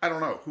action? I don't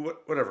know.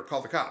 Whatever,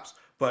 call the cops.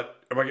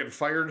 But am I getting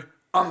fired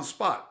on the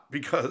spot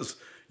because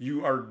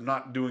you are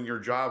not doing your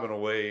job in a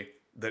way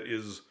that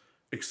is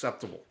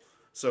acceptable?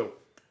 So,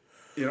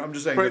 I'm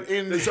just saying. Right,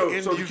 so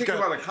to kick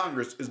him out of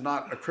Congress is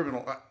not a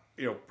criminal,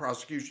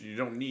 prosecution. You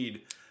don't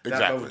need that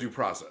level of due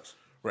process.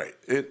 Right.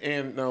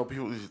 And now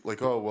people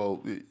like, oh,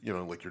 well,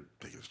 like you're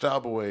taking his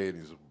job away and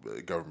he's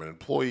a government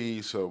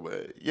employee. So,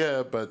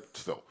 yeah, but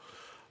still.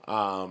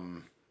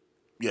 So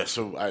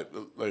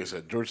like I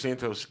said, George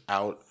Santos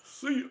out.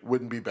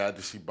 Wouldn't be bad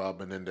to see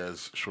Bob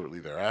Menendez shortly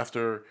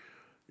thereafter.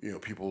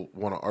 People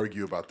want to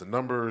argue about the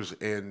numbers,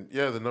 and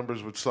the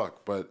numbers would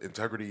suck, but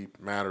integrity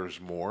matters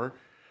more.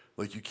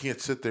 Like, you can't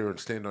sit there and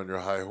stand on your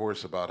high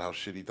horse about how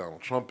shitty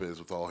Donald Trump is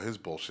with all his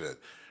bullshit,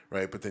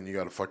 right? But then you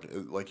got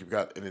you've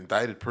got an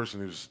indicted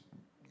person who's,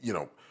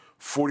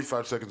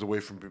 45 seconds away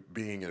from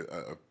being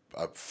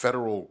a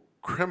federal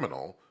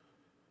criminal,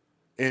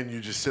 and you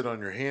just sit on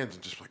your hands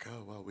and just like,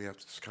 oh, well, we have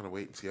to just kind of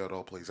wait and see how it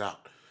all plays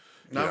out.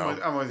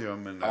 I'm with you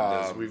on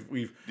Menendez.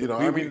 We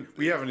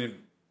haven't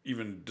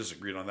even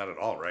disagreed on that at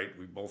all, right?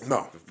 We both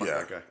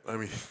that guy. I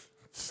mean,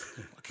 it's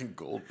fucking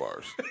gold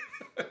bars.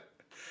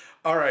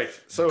 All right,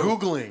 so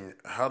Googling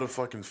how to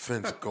fucking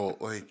fence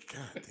gold, like,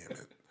 god damn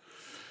it.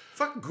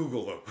 Fuck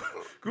Google though.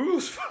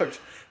 Google's fucked.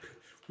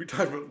 We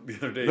talked about the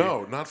other day.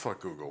 No, not fuck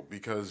Google,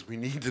 because we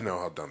need to know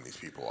how dumb these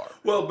people are.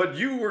 Well, but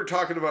you were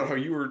talking about how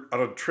you were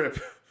on a trip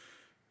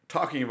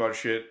talking about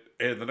shit,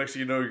 and the next thing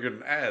you know, you're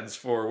getting ads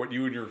for what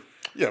you and your...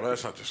 Yeah, but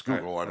that's not just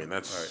Google. I mean,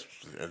 that's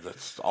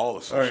all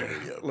the social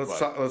media. Let's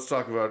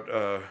talk about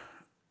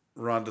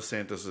Ron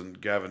DeSantis and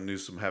Gavin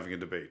Newsom having a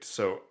debate.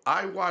 So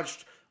I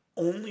watched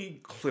only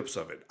clips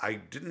of it. I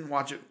didn't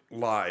watch it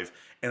live,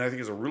 and I think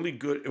it was a really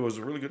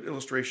good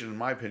illustration, in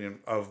my opinion,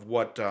 of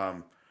what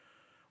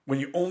when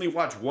you only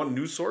watch one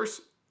news source,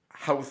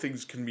 how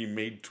things can be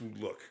made to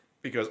look.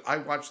 Because I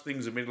watched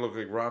things that made it look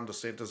like Ron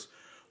DeSantis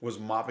was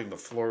mopping the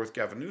floor with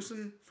Gavin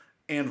Newsom,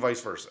 and vice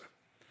versa,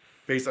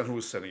 based on who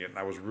was sending it, and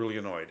I was really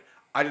annoyed.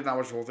 I did not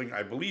watch the whole thing.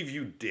 I believe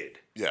you did.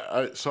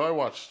 Yeah, so I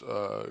watched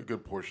a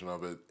good portion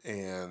of it,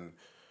 and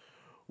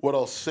what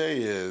I'll say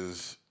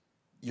is,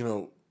 I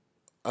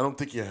don't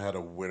think you had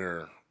a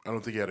winner. I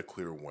don't think you had a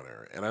clear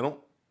winner, and I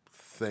don't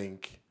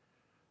think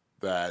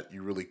that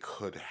you really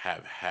could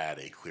have had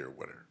a clear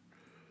winner.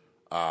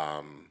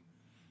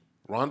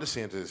 Ron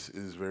DeSantis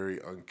is very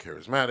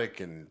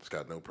uncharismatic and he's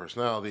got no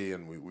personality,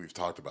 and we've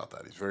talked about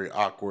that. He's very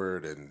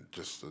awkward and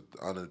just an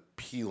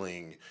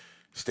unappealing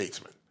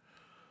statesman.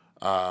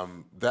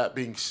 That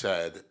being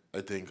said,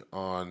 I think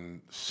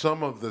on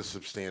some of the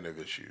substantive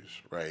issues,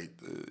 right,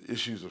 the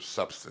issues of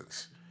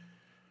substance,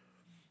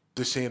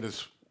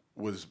 DeSantis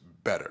was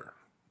better,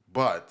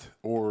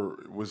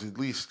 or was at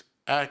least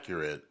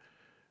accurate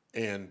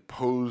and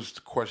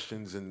posed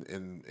questions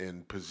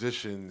in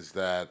positions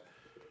that,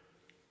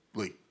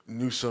 like,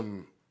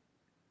 Newsom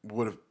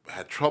would have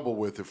had trouble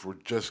with if we're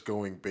just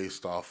going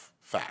based off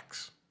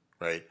facts,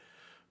 right?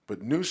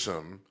 But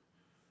Newsom,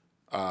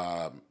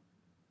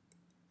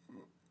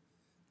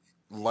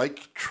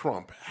 like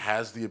Trump,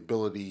 has the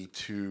ability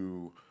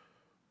to,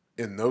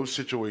 in those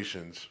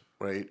situations,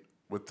 right,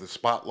 with the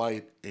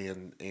spotlight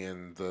and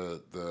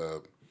the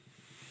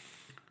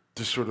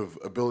sort of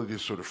ability to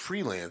sort of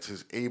freelance,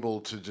 is able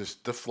to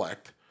just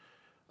deflect.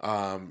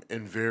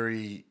 And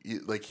very,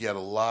 like, he had a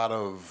lot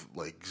of,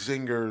 like,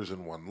 zingers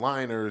and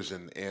one-liners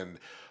and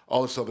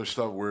all this other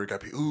stuff where it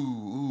got people,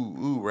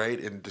 ooh, right?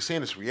 And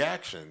DeSantis'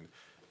 reaction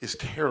is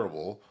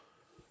terrible.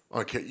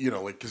 Okay,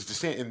 like,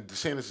 because in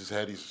DeSantis'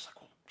 head, he's just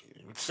like, well, he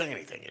didn't say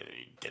anything.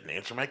 He didn't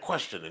answer my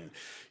question. And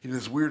he did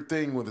this weird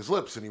thing with his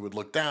lips, and he would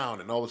look down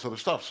and all this other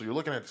stuff. So you're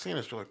looking at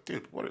DeSantis, you're like,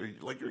 dude, what are you,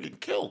 like, you're getting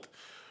killed,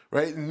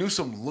 right? And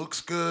Newsom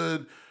looks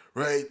good,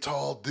 right?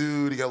 Tall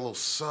dude. He got a little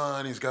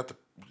sun. He's got the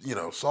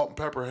salt and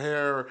pepper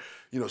hair,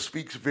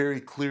 speaks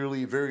very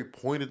clearly, very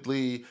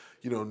pointedly,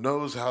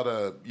 knows how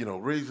to,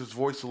 raise his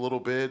voice a little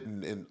bit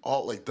and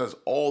all, like, does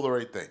all the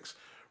right things,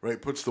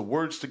 right? Puts the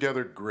words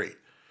together great,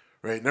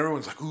 right? And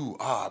everyone's like, ooh,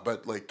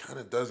 but, like, kind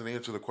of doesn't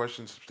answer the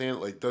question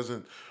substantially, like,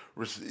 doesn't,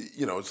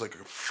 it's like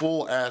a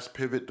full-ass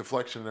pivot,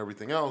 deflection, and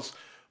everything else,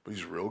 but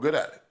he's real good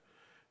at it.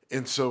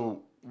 And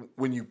so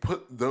when you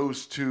put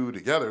those two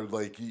together,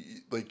 like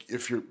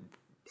if you're,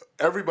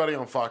 everybody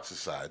on Fox's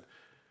side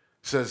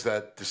says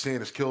that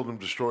DeSantis killed him,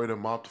 destroyed him,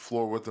 mopped the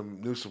floor with him.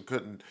 Newsom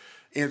couldn't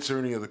answer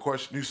any of the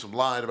questions. Newsom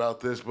lied about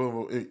this.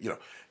 Boom, boom.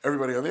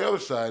 Everybody on the other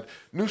side,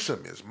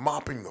 Newsom is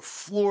mopping the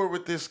floor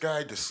with this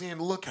guy.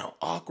 DeSantis, look how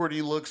awkward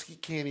he looks. He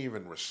can't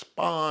even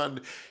respond.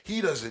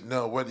 He doesn't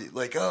know what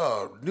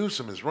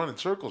Newsom is running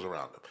circles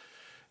around him.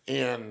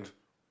 And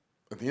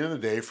at the end of the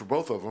day, for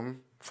both of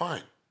them,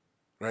 fine,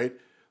 right?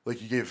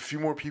 Like, you gave a few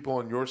more people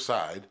on your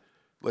side,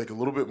 like, a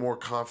little bit more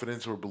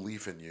confidence or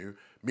belief in you.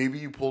 Maybe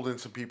you pulled in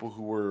some people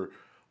who were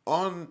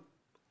in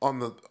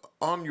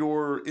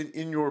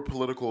your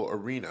political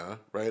arena,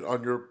 right,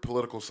 on your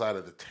political side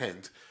of the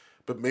tent,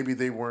 but maybe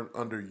they weren't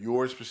under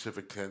your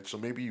specific tent. So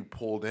maybe you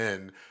pulled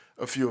in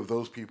a few of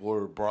those people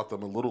or brought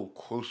them a little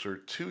closer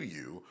to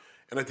you.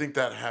 And I think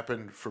that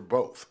happened for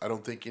both. I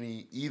don't think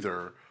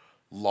either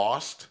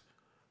lost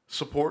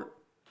support,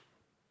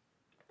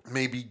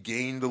 maybe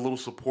gained a little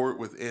support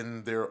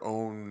within their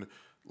own,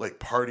 like,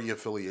 party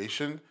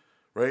affiliation,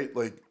 right?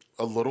 Like,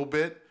 a little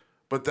bit,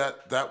 but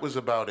that was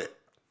about it.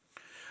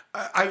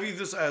 I view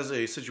this as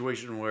a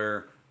situation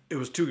where it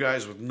was two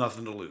guys with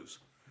nothing to lose.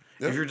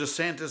 Yeah. If you're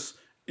DeSantis,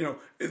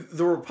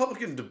 the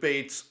Republican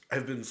debates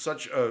have been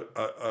such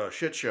a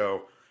shit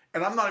show,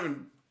 and I'm not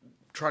even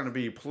trying to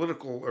be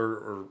political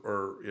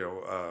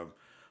or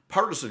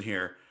partisan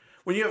here.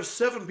 When you have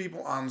 7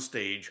 people on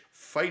stage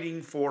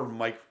fighting for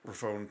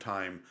microphone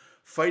time,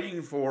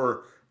 fighting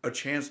for a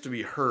chance to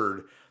be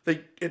heard,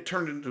 it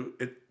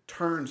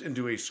turns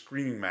into a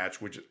screaming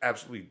match, which it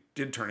absolutely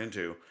did turn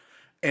into,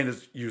 and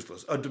is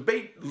useless. A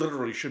debate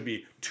literally should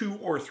be 2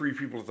 or 3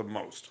 people at the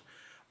most.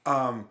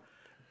 And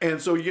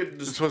so you get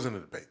this wasn't a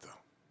debate,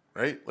 though,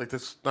 right? Like,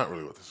 that's not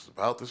really what this is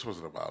about. This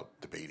wasn't about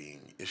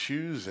debating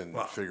issues and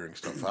figuring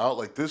stuff out.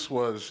 Like, this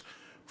was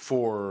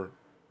for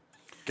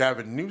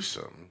Gavin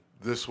Newsom.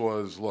 This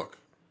was, look,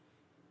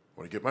 I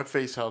want to get my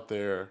face out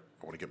there.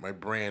 I want to get my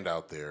brand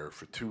out there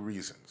for 2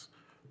 reasons.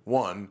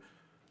 One,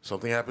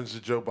 something happens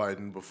to Joe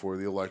Biden before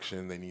the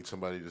election. They need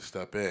somebody to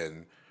step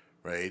in,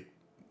 right?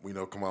 We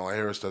know Kamala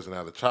Harris doesn't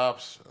have the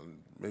chops.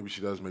 Maybe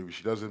she does, maybe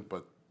she doesn't.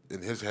 But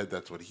in his head,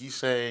 that's what he's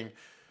saying.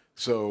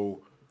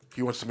 So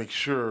he wants to make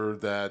sure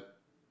that,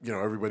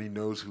 everybody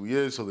knows who he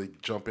is, so they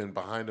jump in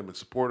behind him and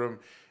support him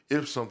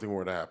if something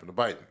were to happen to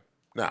Biden.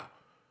 Now,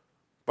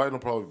 Biden will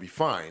probably be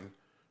fine,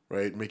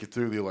 right? Make it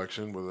through the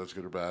election, whether that's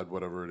good or bad,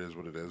 whatever it is,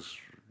 what it is.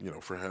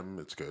 For him,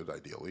 it's good,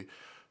 ideally.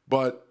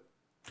 But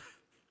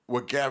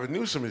what Gavin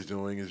Newsom is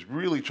doing is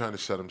really trying to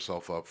set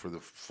himself up for the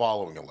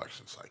following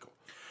election cycle,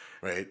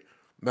 right?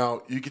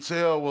 Now, you could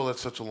say, oh, well, that's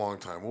such a long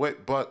time.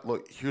 Wait, but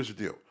look, here's the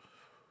deal.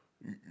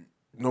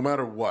 No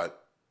matter what,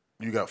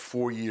 you got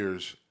 4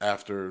 years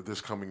after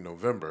this coming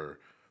November,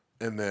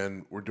 and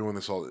then we're doing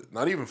this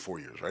not even 4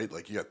 years, right?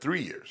 Like, you got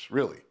 3 years,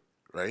 really,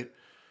 right?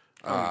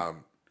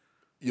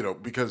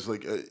 Because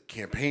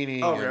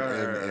campaigning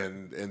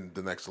and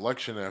the next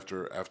election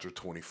after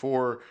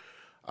 24.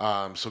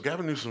 So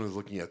Gavin Newsom is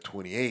looking at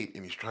 28,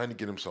 and he's trying to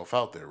get himself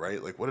out there,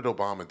 right? Like, what did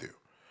Obama do?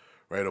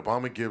 Right,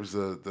 Obama gives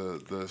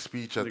the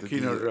speech at the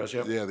keynote address,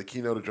 the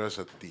keynote address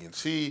at the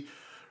DNC,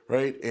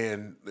 right?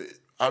 And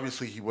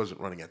obviously he wasn't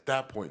running at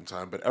that point in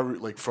time, but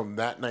from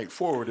that night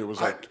forward, it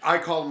was I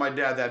called my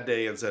dad that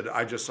day and said,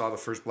 I just saw the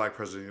first black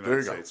president of the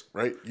United States.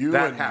 Right,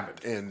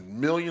 happened, and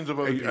millions of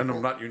other people, and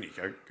I'm not unique,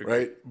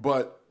 right?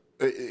 But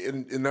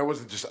and that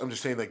wasn't just. I'm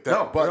just saying that.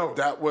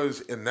 That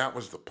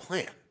was the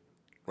plan,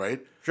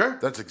 right? Sure,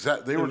 that's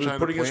exactly. They were trying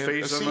to plan his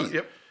face a seed, on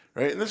the,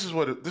 right? And this is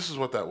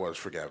what that was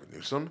for Gavin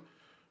Newsom.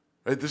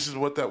 Right, this is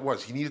what that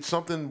was. He needed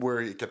something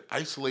where it could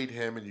isolate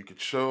him, and you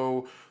could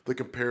show the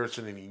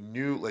comparison. And he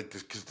knew,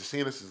 because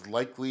DeSantis is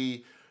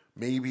likely,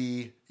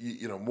 maybe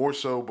more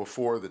so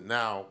before than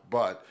now,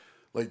 but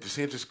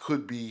DeSantis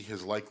could be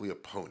his likely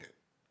opponent,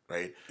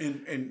 right?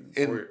 In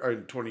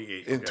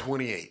 28. In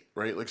 28,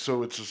 right?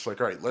 So it's just all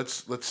right.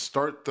 Let's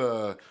start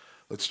the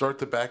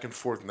back and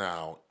forth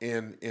now.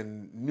 And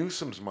in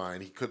Newsom's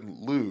mind, he couldn't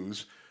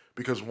lose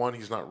because one,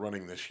 he's not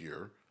running this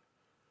year,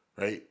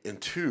 right? And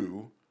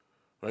two.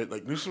 Right,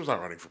 Newsom's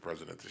not running for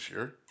president this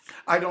year.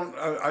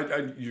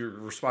 You're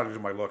responding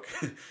to my look.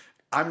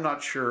 I'm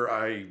not sure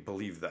I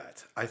believe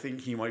that. I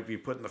think he might be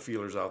putting the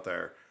feelers out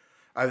there.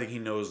 I think he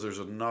knows there's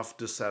enough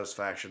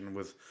dissatisfaction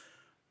with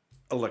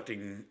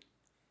electing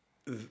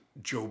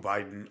Joe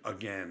Biden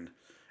again,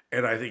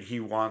 and I think he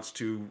wants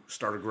to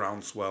start a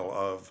groundswell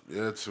of.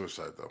 Yeah, it's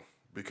suicide though,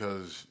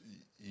 because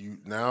you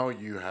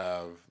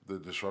have the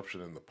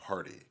disruption in the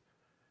party,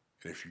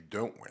 and if you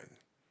don't win,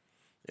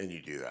 and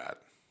you do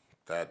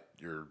that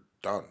you're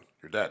done.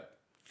 You're dead.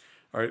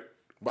 All right.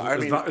 But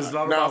it's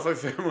not about my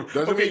family.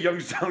 Okay,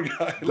 Youngstown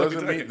guy.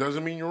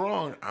 Doesn't mean you're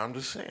wrong. I'm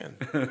just saying.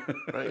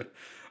 Right.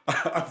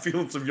 I'm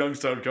feeling some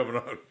Youngstown coming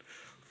out.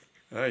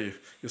 Hey,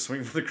 you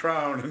swing for the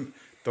crown and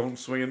don't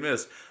swing and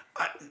miss.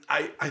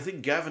 I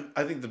think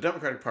the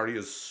Democratic Party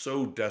is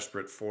so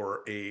desperate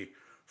for a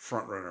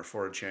front runner,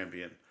 for a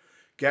champion.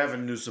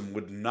 Gavin Newsom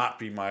would not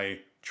be my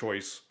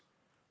choice.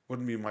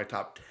 Wouldn't be my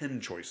top 10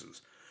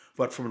 choices.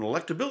 But from an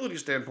electability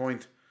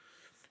standpoint,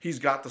 he's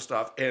got the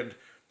stuff. And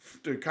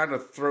to kind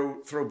of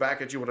throw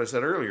back at you what I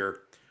said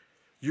earlier,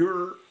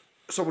 you're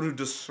someone who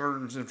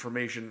discerns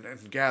information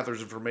and gathers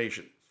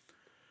information.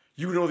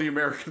 The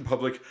American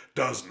public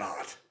does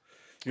not.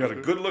 You got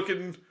a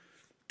good-looking,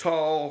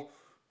 tall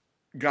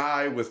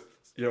guy with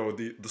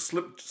the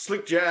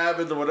slick jab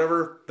and the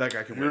whatever. That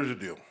guy can win. Here's the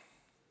deal.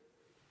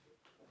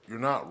 You're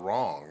not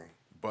wrong,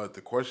 but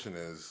the question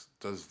is,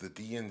 does the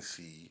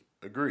DNC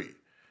agree?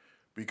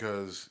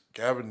 Because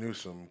Gavin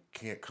Newsom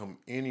can't come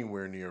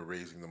anywhere near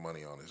raising the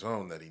money on his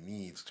own that he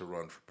needs to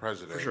run for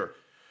president. For sure.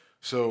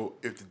 So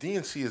if the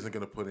DNC isn't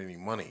going to put any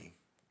money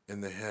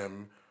into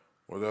him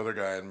or the other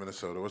guy in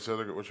Minnesota, what's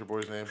your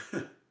boy's name?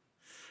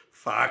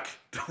 Fuck!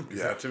 Don't do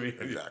that to me.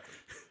 Exactly.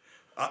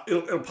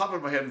 It'll pop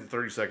in my head in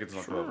 30 seconds.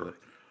 And I'll go over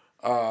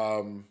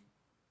it.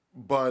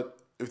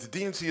 But if the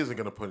DNC isn't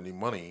going to put any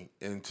money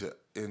into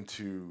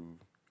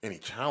any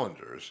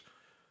challengers,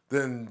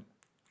 then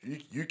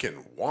you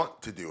can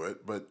want to do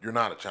it, but you're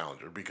not a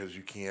challenger because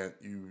you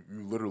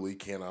literally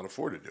cannot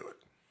afford to do it.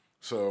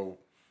 So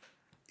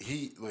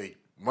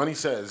money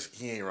says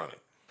he ain't running.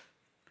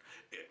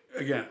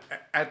 Again,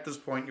 at this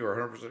point, you are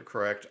 100%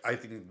 correct. I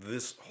think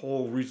this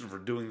whole reason for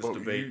doing this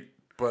debate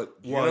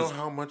you know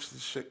how much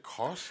this shit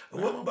costs?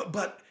 Well,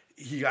 but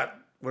he got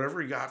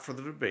whatever he got for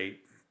the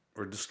debate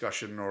or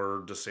discussion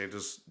or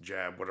DeSantis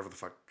jab, whatever the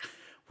fuck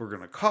we're going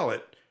to call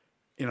it.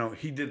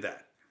 He did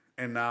that.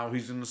 And now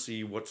he's going to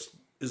see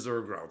is there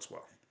a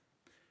groundswell?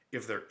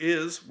 If there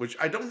is, which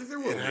I don't think there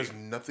will be. It has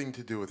nothing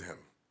to do with him.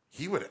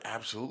 He would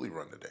absolutely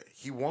run today.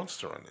 He wants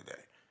to run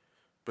today.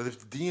 But if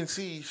the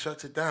DNC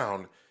shuts it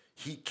down,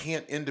 he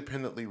can't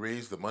independently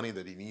raise the money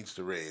that he needs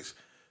to raise.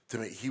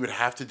 He would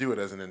have to do it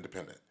as an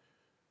independent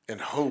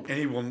and hope. And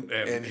he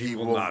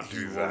will not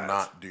do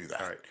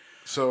that. All right.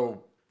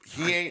 So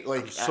he ain't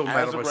I'm so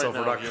mad at myself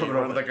for not coming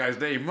up with that guy's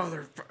name,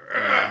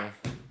 motherfucker.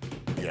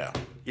 Yeah.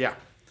 Yeah.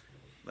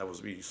 That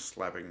was me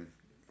slapping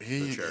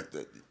the chair.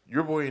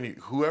 Your boy,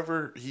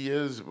 whoever he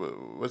is,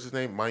 what's his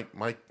name?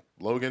 Mike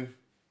Logan.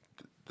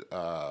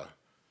 The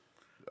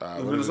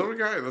Minnesota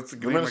guy. That's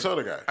the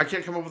Minnesota guy. I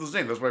can't come up with his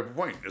name. That's my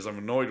point. Is I'm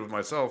annoyed with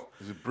myself.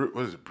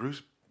 What is it?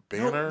 Bruce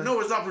Banner? No,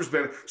 it's not Bruce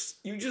Banner.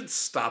 You just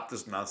stop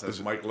this nonsense,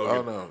 Mike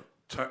Logan. Oh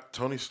no,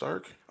 Tony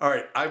Stark. All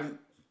right, I'm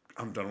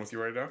done with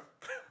you right now.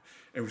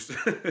 And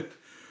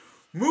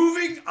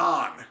moving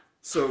on.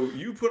 So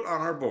you put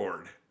on our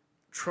board,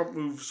 Trump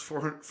moves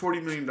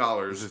 $40 million.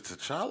 Is it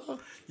T'Challa?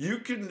 You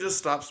can just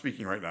stop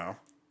speaking right now.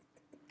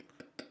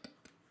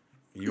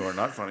 You are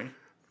not funny.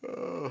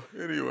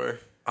 Anyway.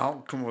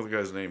 I'll come up with the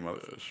guy's name.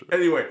 Sure.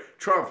 Anyway,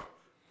 Trump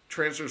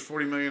transfers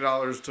 $40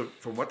 million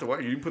from what to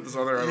what? You didn't put this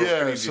on there. I don't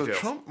know any so details.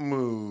 Trump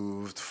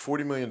moved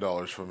 $40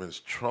 million from his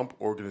Trump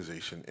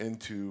organization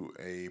into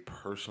a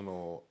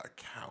personal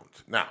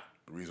account. Now,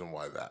 the reason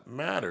why that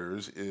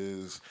matters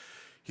is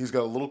he's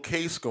got a little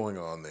case going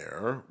on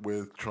there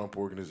with Trump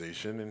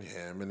organization and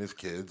him and his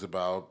kids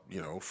about,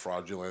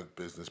 fraudulent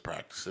business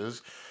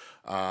practices.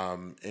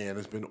 And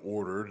has been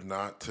ordered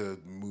not to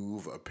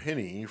move a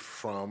penny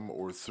from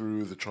or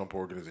through the Trump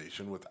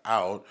organization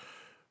without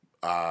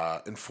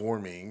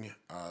informing.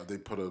 They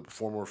put a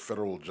former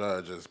federal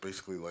judge as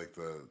basically like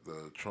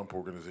the Trump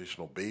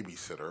organizational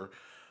babysitter.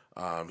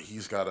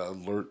 He's got to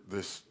alert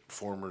this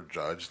former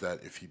judge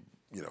that if he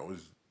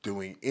is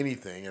doing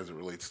anything as it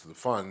relates to the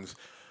funds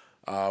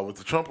with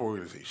the Trump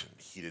organization,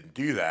 he didn't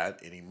do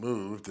that, and he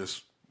moved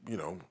this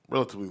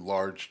relatively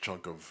large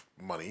chunk of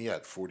money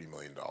at $40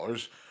 million.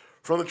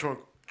 From the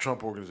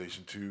Trump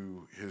organization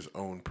to his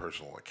own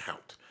personal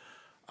account.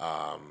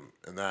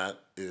 And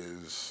that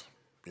is,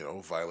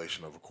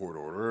 violation of a court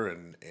order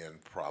and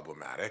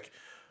problematic.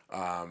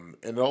 And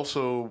it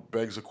also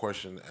begs a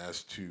question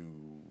as to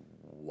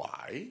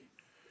why.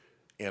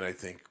 And I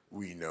think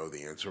we know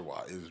the answer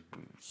why.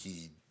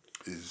 He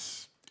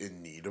is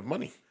in need of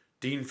money.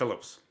 Dean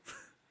Phillips.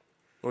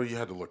 Well, you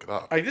had to look it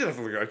up. I did have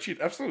to look it up. I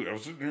cheated. Absolutely. I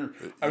was sitting here.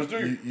 I was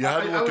doing. You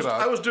had to look it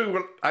up. I was doing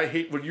what I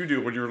hate when you do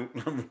when you're.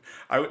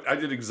 I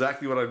did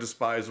exactly what I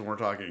despise when we're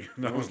talking.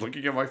 I was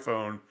looking at my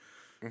phone.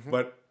 Mm-hmm.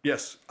 But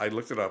yes, I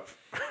looked it up.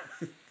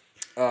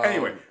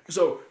 Anyway,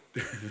 so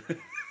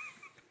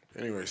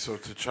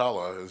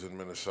T'Challa is in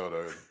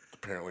Minnesota,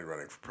 apparently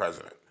running for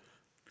president.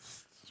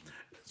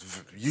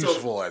 As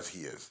useful as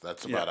he is,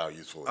 that's about how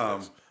useful he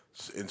is.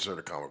 Insert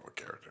a comic book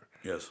character.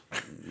 Yes,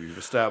 we've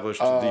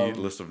established the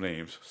list of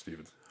names,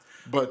 Steven.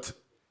 But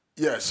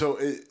yeah, so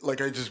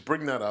I just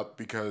bring that up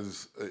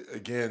because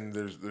again,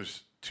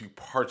 there's two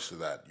parts to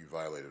that. You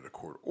violated a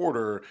court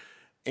order,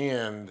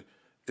 and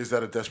is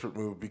that a desperate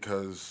move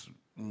because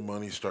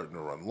money's starting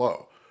to run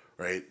low,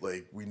 right?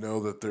 Like we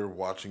know that they're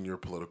watching your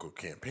political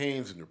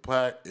campaigns and your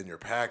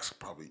PACs,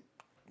 probably,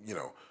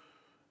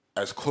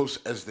 as close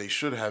as they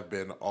should have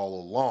been all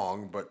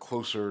along, but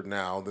closer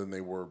now than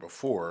they were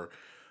before.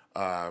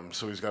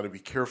 So he's got to be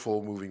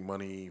careful moving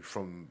money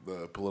from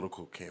the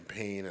political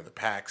campaign and the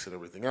PACs and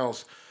everything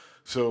else.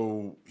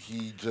 So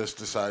he just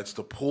decides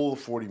to pull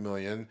 $40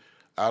 million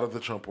out of the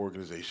Trump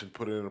organization,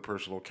 put it in a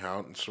personal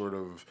account, and sort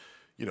of,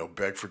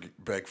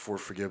 beg for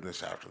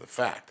forgiveness after the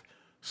fact.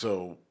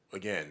 So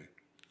again,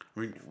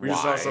 we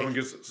just saw someone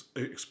gets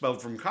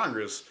expelled from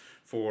Congress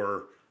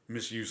for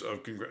misuse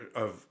of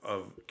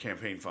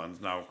campaign funds.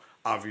 Now,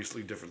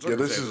 obviously, different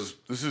circumstances.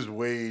 Yeah, this is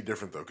way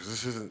different though, because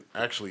this isn't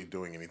actually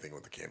doing anything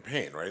with the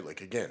campaign, right?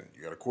 Like again,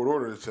 you got a court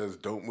order that says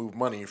don't move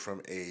money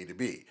from A to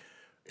B,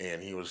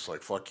 and he was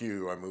like, "Fuck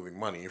you, I'm moving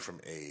money from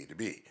A to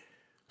B."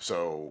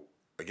 So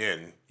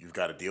again, you've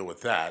got to deal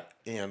with that,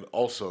 and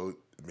also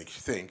it makes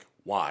you think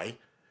why,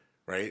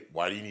 right?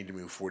 Why do you need to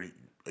move 40?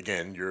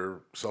 Again,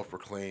 you're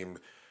self-proclaimed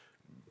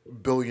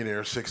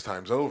billionaire 6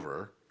 times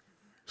over.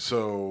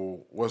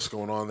 So what's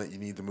going on that you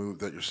need to move,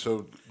 that you're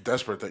so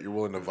desperate that you're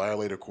willing to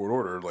violate a court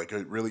order? Like,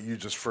 really, you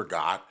just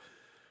forgot,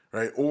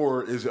 right?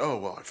 Or is it,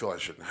 I feel I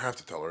shouldn't have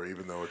to tell her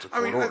even though it's a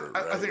court order.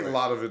 I think a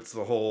lot of it's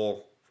the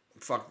whole,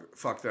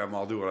 fuck them,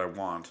 I'll do what I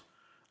want.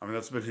 I mean,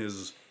 that's been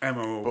his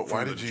MO. But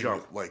why did you,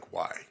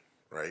 why,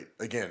 right?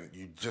 Again,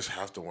 you just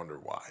have to wonder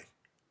why.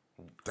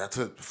 That's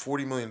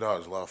 $40 million, a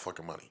lot of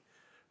fucking money,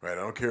 right?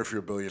 I don't care if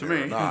you're a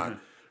billionaire or not,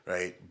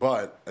 right?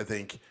 But I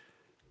think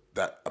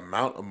that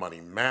amount of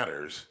money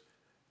matters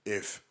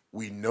if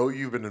we know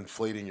you've been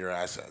inflating your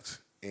assets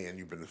and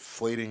you've been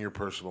inflating your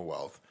personal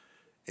wealth,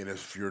 and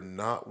if you're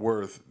not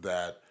worth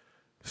that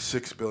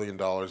 $6 billion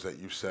that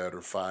you said, or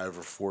 $5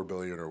 or $4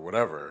 billion or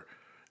whatever,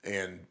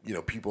 and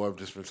people have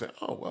just been saying,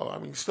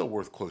 he's still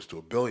worth close to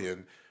 $1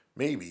 billion,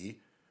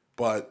 maybe,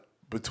 but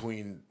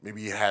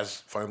maybe he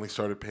has finally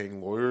started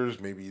paying lawyers,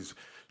 maybe he's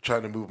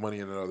trying to move money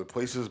into other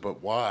places,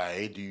 but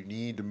why do you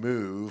need to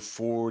move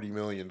 $40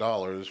 million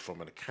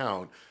from an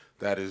account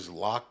that is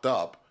locked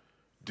up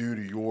due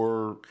to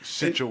your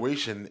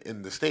situation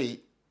in the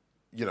state,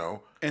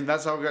 And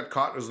that's how it got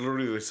caught, is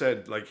literally they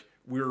said,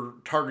 we're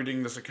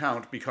targeting this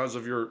account because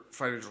of your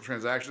financial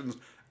transactions.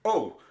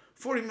 Oh,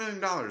 $40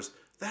 million.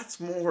 That's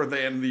more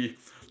than the...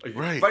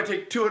 right. If I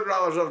take $200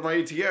 out of my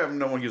ATM,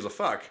 no one gives a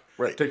fuck.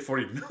 Right. Take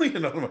 $40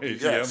 million out of my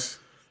ATM. Yes.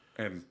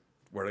 And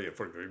where did I get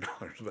 $40 million?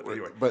 But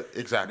anyway. But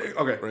exactly.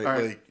 Okay. Right. All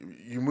right. Like,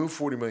 you move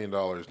 $40 million,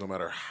 no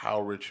matter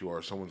how rich you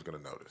are, someone's going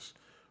to notice.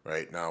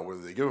 Right. Now,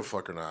 whether they give a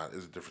fuck or not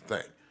is a different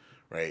thing.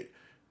 Right.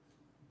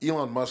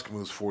 Elon Musk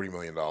moves $40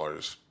 million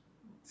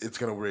it's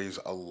going to raise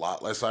a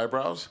lot less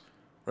eyebrows,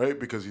 right?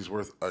 Because he's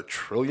worth $1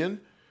 trillion,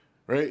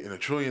 right? And $1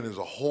 trillion is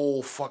a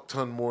whole fuck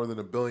ton more than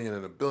 $1 billion,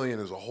 and $1 billion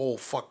is a whole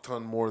fuck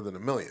ton more than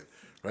 $1 million,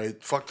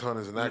 right? Fuck ton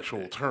is an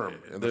actual term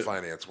in the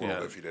finance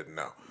world, if you didn't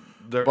know.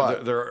 There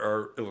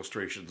are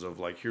illustrations of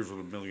like, here's what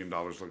 $1 million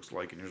looks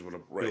like, and here's what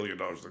 $1 billion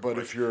looks like. But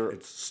if you're,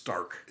 it's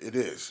stark. It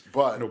is.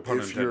 But no pun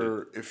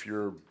intended. If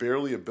you're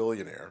barely a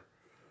billionaire,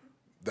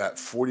 that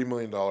 $40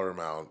 million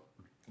amount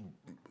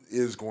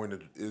is going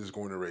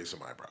to raise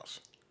some eyebrows.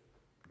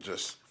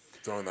 Just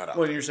throwing that out.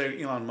 Well, you're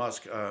saying Elon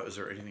Musk. Is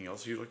there anything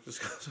else you'd like to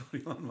discuss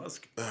with Elon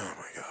Musk? Oh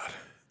my God.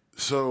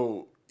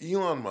 So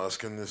Elon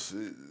Musk and this.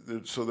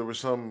 So there was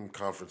some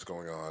conference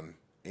going on,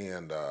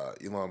 and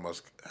Elon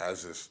Musk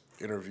has this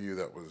interview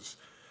that was.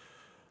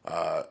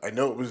 I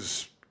know it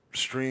was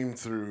streamed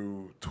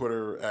through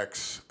Twitter,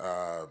 X.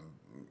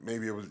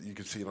 Maybe it was. You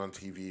could see it on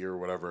TV or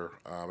whatever.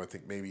 I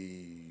think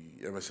maybe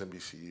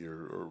MSNBC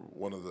or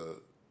one of the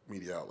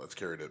media outlets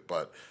carried it,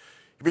 but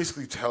he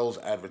basically tells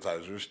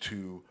advertisers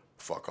to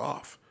fuck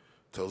off.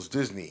 Tells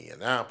Disney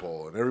and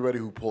Apple and everybody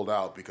who pulled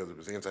out because of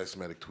his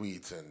anti-Semitic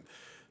tweets and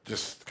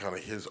just kind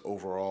of his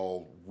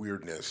overall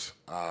weirdness,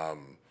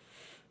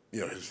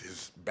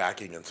 his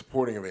backing and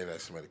supporting of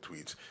anti-Semitic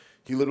tweets.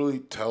 He literally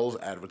tells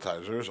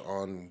advertisers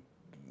on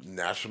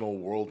national,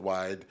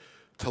 worldwide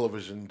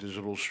television,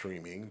 digital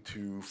streaming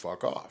to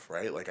fuck off,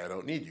 right? Like, I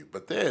don't need you.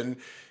 But then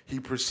he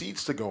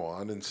proceeds to go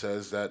on and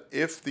says that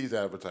if these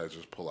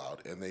advertisers pull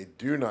out and they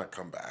do not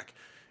come back,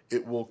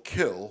 it will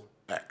kill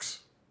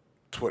X,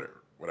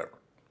 Twitter, whatever.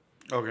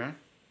 Okay.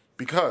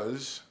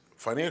 Because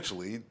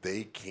financially,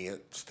 they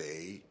can't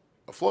stay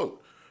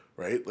afloat,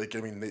 right? Like,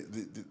 I mean,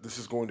 this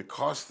is going to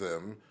cost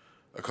them,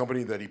 a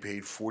company that he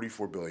paid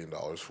 $44 billion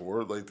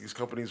for. Like, these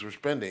companies were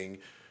spending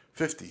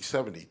 50,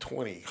 70,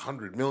 20,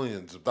 100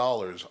 millions of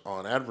dollars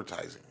on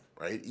advertising,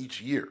 right? Each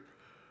year,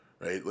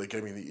 right? Like, I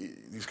mean,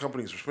 these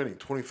companies are spending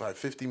 $25,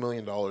 $50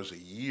 million a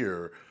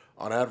year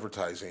on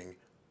advertising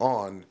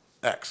on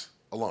X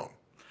alone,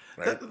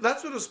 right?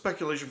 That's been a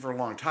speculation for a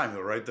long time,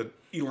 though, right? That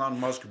Elon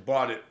Musk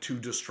bought it to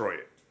destroy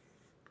it.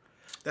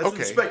 That's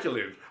been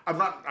speculated.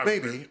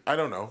 Maybe. I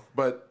don't know.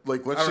 But,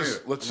 like, let's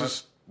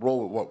just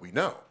roll with what we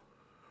know,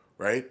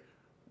 right?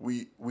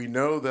 We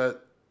know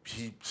that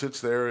he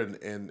sits there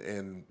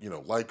and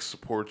likes,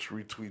 supports,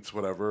 retweets,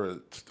 whatever,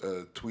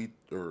 a tweet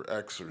or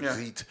X or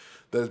Zeet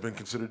that has been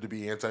considered to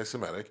be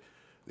anti-Semitic.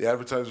 The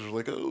advertisers are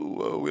like,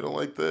 oh, we don't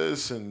like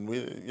this, and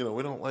we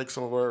don't like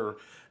some of our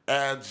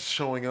ads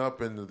showing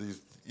up in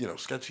these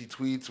sketchy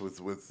tweets with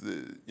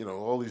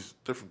all these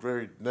different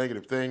very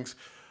negative things.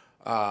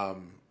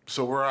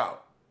 So we're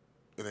out.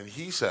 And then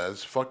he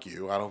says, fuck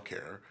you, I don't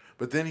care.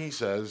 But then he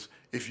says,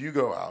 if you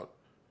go out,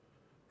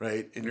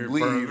 right, and you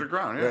leave, the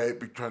ground, right,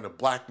 be trying to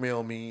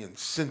blackmail me and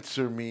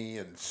censor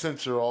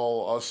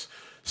all us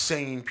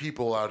sane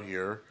people out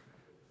here,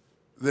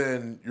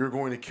 then you're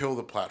going to kill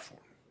the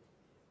platform,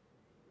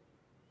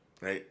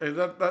 right? And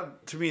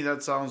that to me,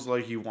 that sounds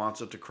like he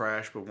wants it to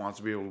crash, but wants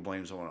to be able to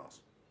blame someone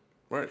else.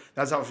 Right.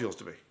 That's how it feels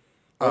to me.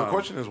 The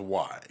question is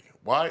why?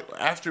 Why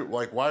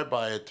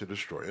buy it to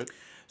destroy it?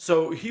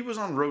 So he was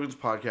on Rogan's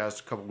podcast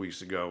a couple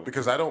weeks ago.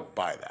 Because I don't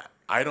buy that.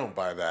 I don't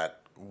buy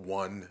that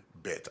one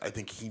bit. I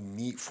think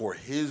for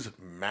his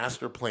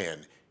master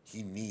plan,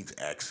 he needs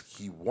X.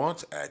 He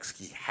wants X.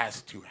 He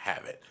has to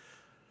have it.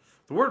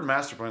 The word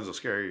master plan is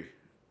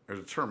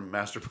the term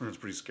master plan is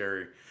pretty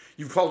scary.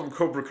 You've called him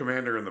Cobra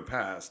Commander in the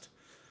past.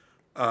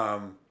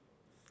 So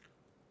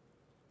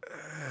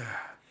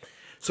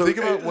think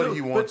about what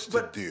he wants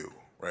to do,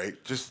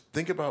 right? Just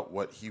think about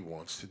what he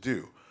wants to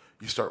do.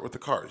 You start with the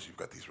cars. You've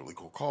got these really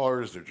cool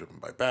cars. They're driven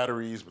by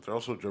batteries, but they're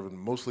also driven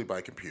mostly by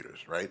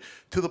computers, right?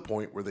 To the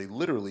point where they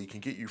literally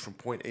can get you from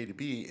point A to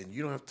B, and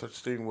you don't have to touch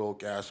steering wheel,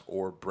 gas,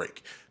 or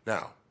brake.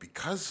 Now,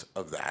 because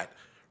of that,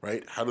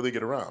 right, how do they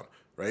get around,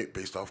 right?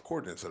 Based off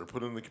coordinates that are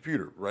put in the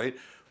computer, right?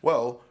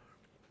 Well,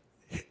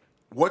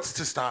 what's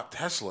to stop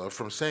Tesla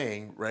from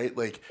saying, right,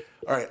 like,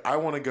 all right, I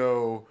want to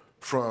go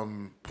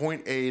from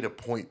point A to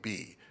point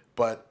B.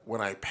 But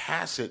when I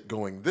pass it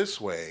going this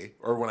way,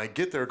 or when I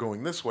get there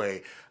going this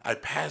way, I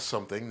pass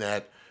something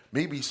that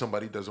maybe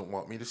somebody doesn't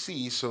want me to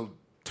see. So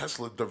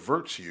Tesla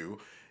diverts you,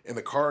 and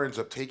the car ends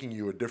up taking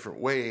you a different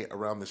way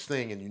around this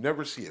thing, and you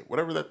never see it,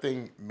 whatever that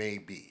thing may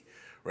be,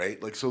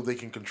 right? Like, so they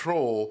can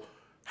control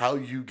how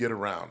you get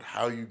around,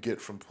 how you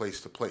get from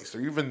place to place.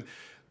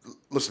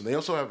 They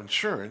also have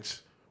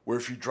insurance where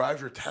if you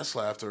drive your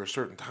Tesla after a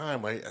certain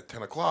time, right, at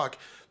 10 o'clock,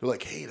 they're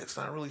like, hey, that's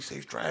not really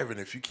safe driving.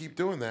 If you keep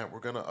doing that, we're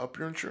going to up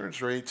your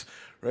insurance rates,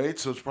 right?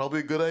 So it's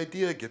probably a good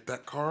idea. Get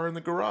that car in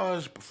the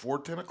garage before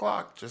 10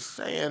 o'clock. Just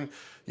saying,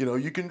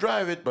 you can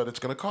drive it, but it's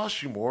going to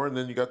cost you more. And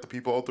then you got the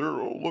people out there,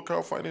 oh, look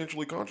how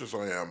financially conscious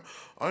I am.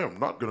 I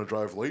am not going to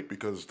drive late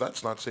because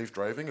that's not safe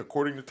driving,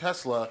 according to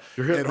Tesla.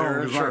 You're hitting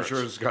home because my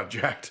insurance got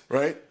jacked.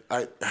 Right?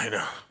 I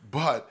know.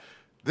 But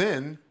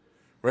then...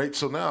 right,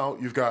 so now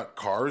you've got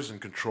cars and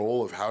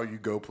control of how you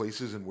go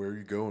places and where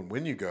you go and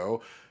when you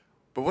go.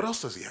 But what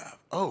else does he have?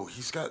 Oh,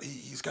 he's got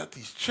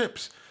these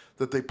chips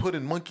that they put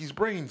in monkeys'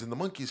 brains, and the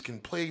monkeys can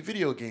play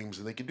video games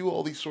and they can do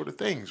all these sort of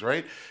things,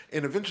 right?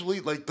 And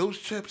eventually, like those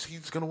chips,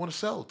 he's going to want to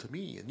sell to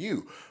me and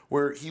you,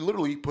 where he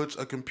literally puts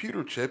a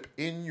computer chip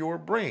in your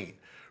brain,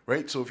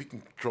 right? So if he can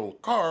control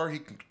a car, he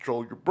can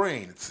control your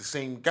brain. It's the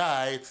same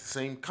guy, it's the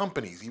same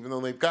companies, even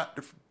though they've got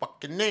different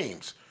fucking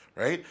names,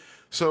 right?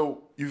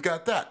 So you've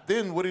got that.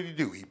 Then what did he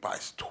do? He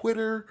buys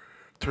Twitter,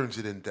 turns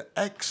it into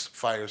X,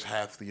 fires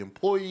half the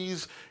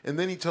employees, and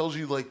then he tells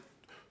you, like,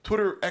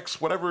 Twitter,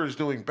 X, whatever, is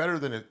doing better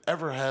than it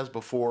ever has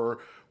before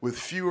with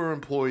fewer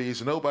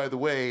employees. And oh, by the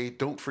way,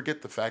 don't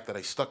forget the fact that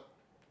I stuck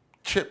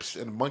chips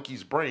in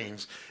monkeys'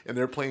 brains and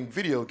they're playing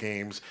video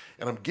games.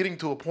 And I'm getting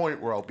to a point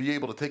where I'll be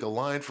able to take a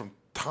line from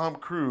Tom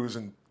Cruise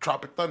in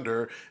Tropic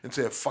Thunder and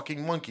say a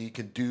fucking monkey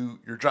can do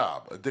your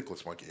job. A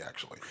dickless monkey,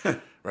 actually.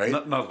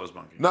 Right? Nutless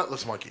monkey.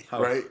 Nutless monkey,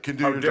 right? Can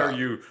do your job. How dare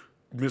you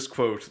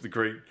misquote the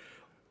great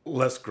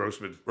Les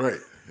Grossman. Right.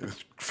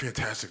 It's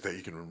fantastic that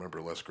you can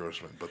remember Les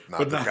Grossman, but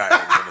not the guy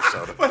in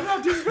Minnesota. But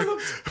not Dean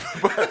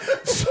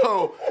Phillips.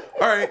 So,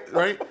 all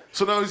right.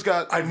 So now he's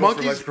got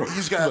monkeys.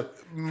 He's got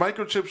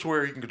microchips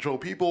where he can control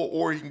people,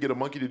 or he can get a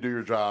monkey to do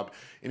your job,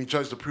 and he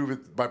tries to prove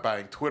it by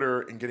buying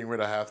Twitter and getting rid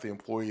of half the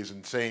employees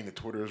and saying that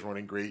Twitter is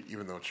running great,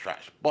 even though it's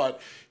trash.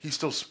 But he's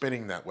still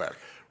spinning that web,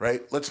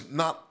 right? Let's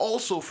not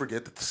also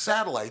forget that the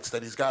satellites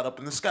that he's got up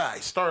in the sky,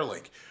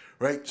 Starlink,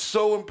 right?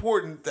 So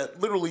important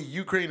that literally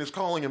Ukraine is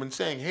calling him and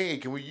saying, hey,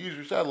 can we use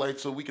your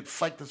satellites so we can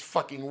fight this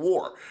fucking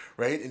war,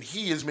 right? And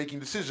he is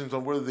making decisions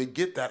on whether they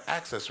get that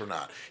access or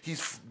not.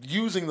 He's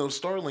using those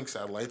Starlink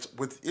satellites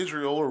with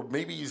Israel, or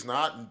maybe he's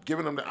not, and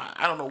giving them,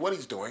 I don't know what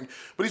he's doing,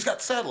 but he's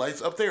got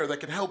satellites up there that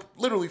can help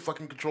literally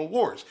fucking control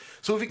wars.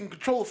 So if he can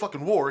control a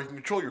fucking war, he can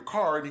control your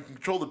car, and he can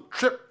control the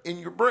chip in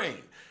your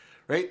brain,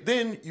 right?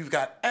 Then you've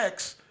got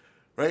X,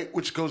 right,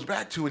 which goes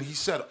back to, and he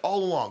said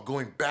all along,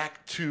 going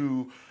back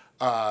to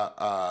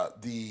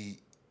the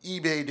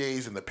eBay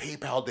days and the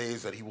PayPal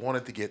days, that he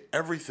wanted to get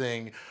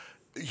everything.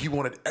 He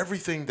wanted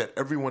everything that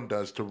everyone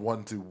does to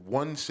run through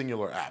one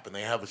singular app. And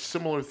they have a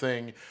similar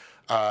thing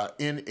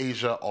in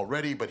Asia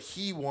already, but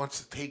he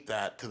wants to take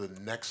that to the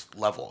next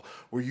level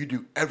where you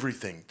do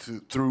everything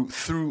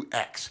through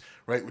X,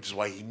 right? Which is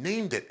why he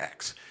named it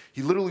X.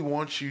 He literally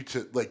wants you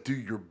to like do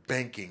your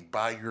banking,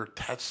 buy your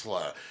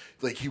Tesla.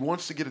 Like he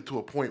wants to get it to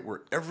a point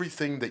where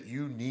everything that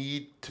you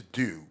need to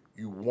do,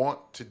 you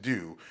want to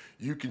do,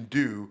 you can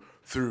do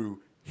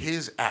through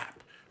his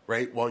app,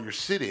 right? While you're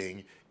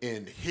sitting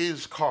in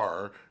his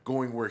car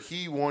going where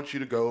he wants you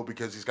to go,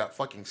 because he's got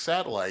fucking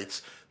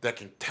satellites that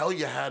can tell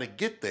you how to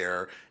get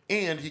there,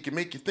 and he can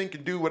make you think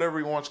and do whatever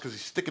he wants because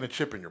he's sticking a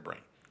chip in your brain.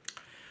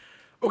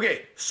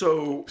 Okay,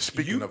 so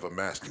Speaking of a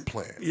master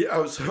plan.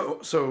 Yeah,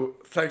 so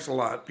thanks a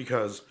lot,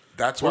 because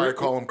that's why I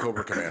call him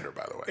Cobra Commander,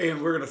 by the way.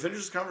 And we're going to finish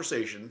this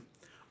conversation.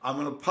 I'm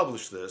going to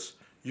publish this.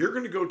 You're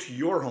going to go to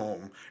your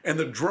home, and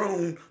the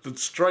drone that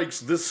strikes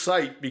this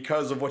site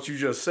because of what you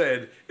just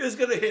said is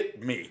going to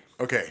hit me.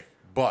 Okay,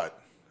 but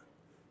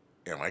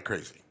am I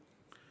crazy?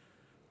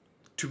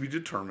 To be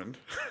determined.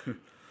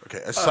 Okay,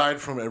 aside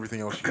from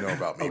everything else you know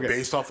about me,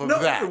 based off of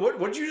that.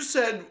 What you just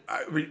said,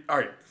 I mean, all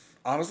right,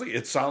 honestly,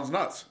 it sounds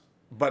nuts,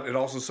 but it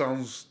also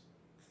sounds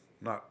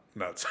not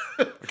nuts.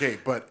 Okay,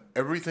 but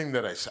everything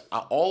that I said,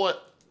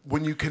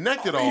 when you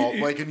connect it all,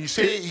 like, and you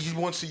say he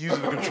wants to use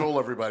it to control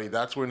everybody,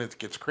 that's when it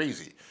gets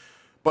crazy.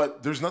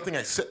 But there's nothing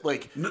I said,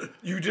 like... No,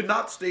 you did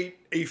not state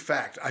a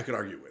fact I could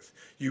argue with.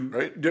 You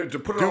right? To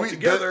put it all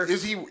together...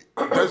 Does he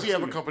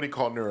have a company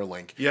called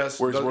Neuralink? Yes.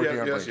 Where he's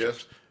working on brain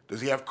chips? Does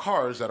he have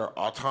cars that are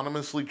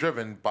autonomously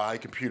driven by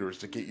computers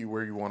to get you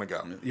where you want to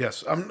go?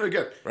 Yes.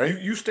 Again,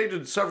 right? You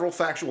stated several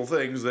factual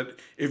things that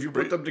if you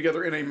put them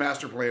together in a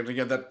master plan,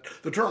 again, that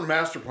the term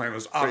master plan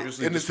is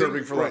obviously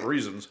disturbing for a lot of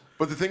reasons.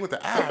 But the thing with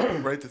the app,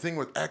 right, the thing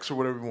with X or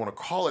whatever you want to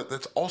call it,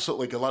 that's also,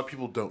 like, a lot of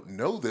people don't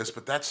know this,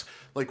 but that's,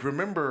 like,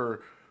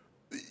 remember...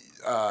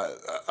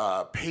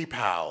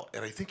 PayPal,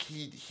 and I think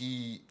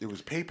it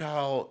was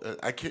PayPal.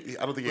 I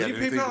don't think he had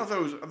anything.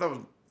 PayPal. I thought was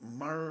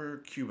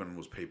Mark Cuban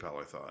was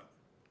PayPal. I thought.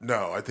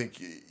 No, I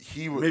think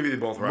he was. Maybe they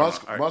both were.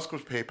 Musk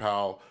was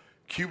PayPal.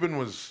 Cuban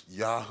was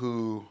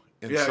Yahoo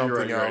and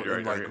something else,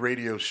 like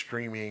radio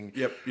streaming.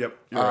 Yep. You're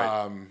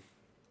right.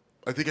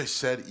 I think I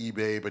said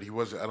eBay, but he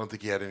wasn't. I don't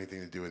think he had anything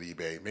to do with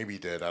eBay. Maybe he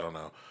did. I don't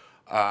know.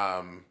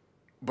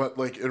 But,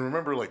 like, and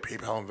remember, like,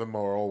 PayPal and Venmo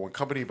are all one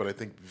company, but I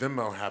think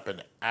Venmo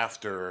happened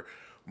after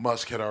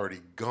Musk had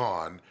already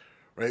gone,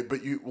 right?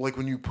 But you, like,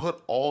 when you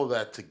put all of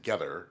that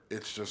together,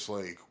 it's just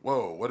like,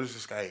 whoa, what is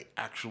this guy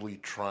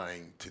actually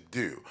trying to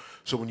do?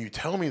 So when you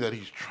tell me that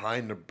he's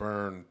trying to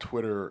burn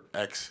Twitter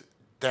X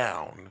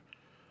down,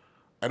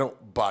 I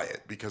don't buy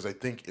it, because I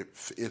think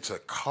it's a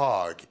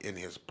cog in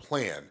his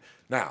plan.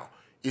 Now,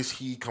 is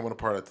he coming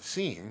apart at the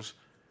seams,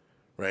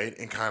 right,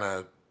 and kind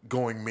of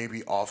going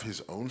maybe off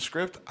his own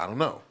script? I don't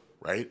know,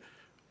 right?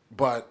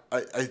 But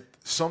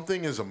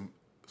something is a Musk.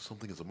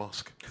 Something is a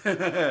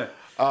miss.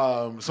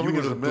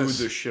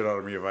 Booed the shit out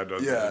of me if I'd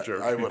done that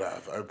joke. I would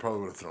have. I probably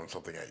would have thrown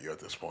something at you at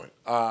this point.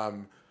 I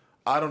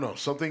don't know.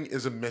 Something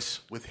is amiss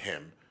with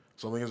him.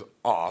 Something is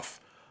off.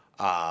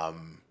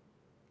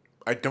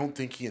 I don't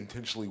think he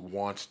intentionally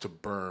wants to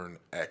burn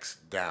X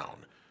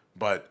down,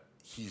 but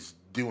he's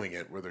doing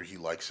it whether he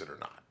likes it or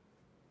not.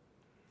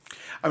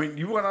 I mean,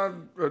 you went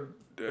on.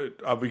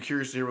 I'll be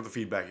curious to hear what the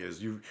feedback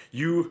is.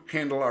 You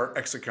handle our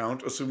X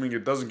account, assuming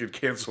it doesn't get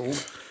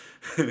canceled,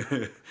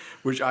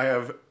 which I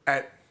have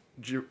at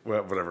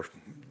whatever.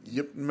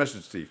 Yep.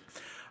 Message Steve.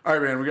 All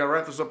right, man. We got to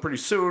wrap this up pretty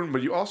soon.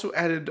 But you also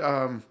added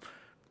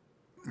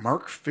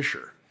Mark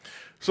Fisher.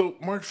 So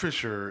Mark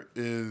Fisher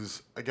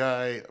is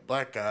a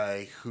black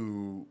guy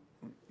who,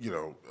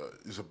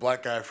 is a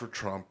black guy for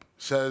Trump.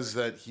 Says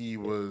that he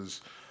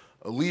was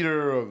a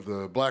leader of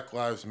the Black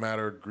Lives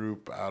Matter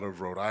group out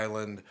of Rhode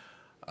Island,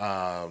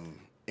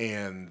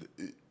 and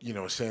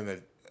saying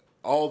that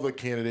all the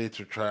candidates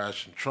are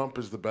trash and Trump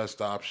is the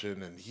best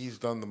option and he's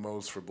done the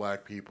most for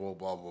black people,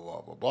 blah, blah,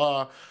 blah, blah,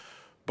 blah.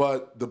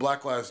 But the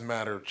Black Lives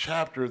Matter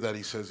chapter that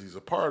he says he's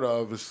a part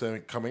of is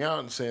coming out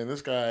and saying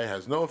this guy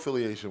has no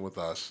affiliation with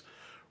us.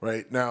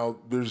 Right now,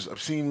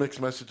 I've seen mixed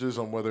messages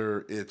on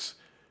whether it's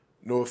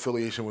no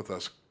affiliation with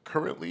us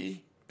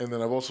currently, and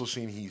then I've also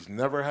seen he's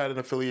never had an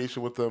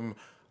affiliation with them.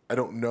 I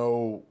don't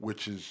know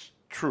which is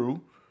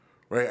true,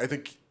 right? I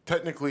think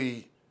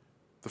technically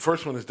the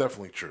first one is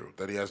definitely true,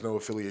 that he has no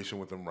affiliation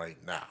with them right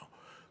now.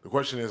 The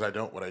question is, I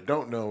don't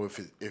know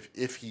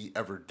if he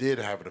ever did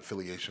have an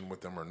affiliation with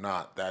them or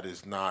not. That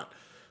is not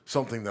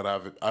something that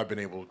I've been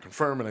able to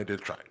confirm, and I did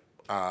try.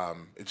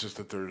 It's just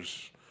that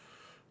there's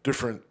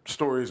different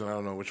stories, and I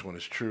don't know which one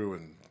is true,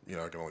 and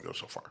I can only go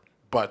so far.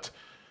 But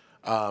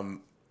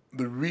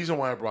the reason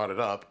why I brought it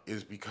up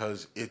is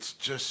because it's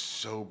just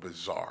so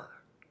bizarre,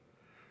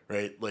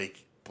 right?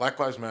 Like, Black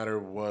Lives Matter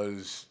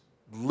was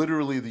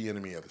literally the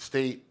enemy of the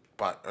state,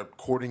 but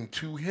according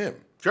to him,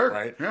 sure,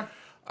 right? Yeah.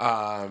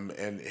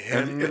 And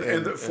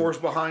the force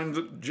behind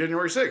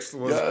January 6th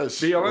was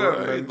BLM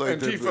right, and like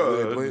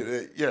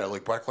Antifa.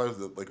 Like Black Lives,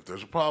 like if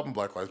there's a problem,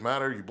 Black Lives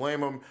Matter, you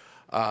blame them.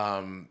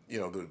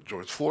 The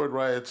George Floyd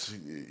riots,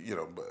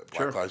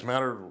 Black Lives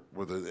Matter,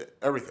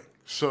 everything.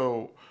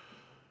 So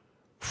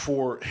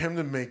for him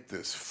to make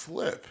this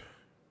flip,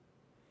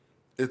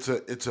 it's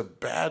a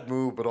bad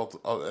move, but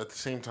at the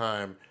same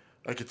time,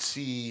 I could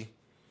see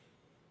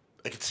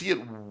it,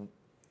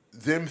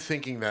 them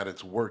thinking that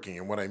it's working.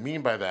 And what I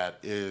mean by that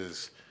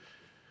is,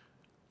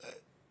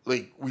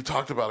 like, we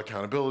talked about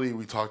accountability,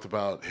 we talked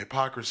about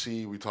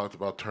hypocrisy, we talked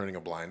about turning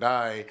a blind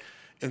eye.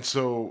 And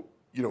so,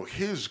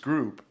 his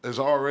group has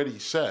already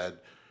said,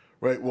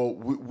 right, well,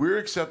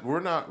 we're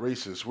not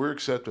racist. We're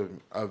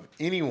accepting of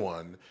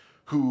anyone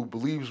who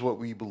believes what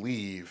we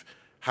believe,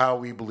 how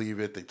we believe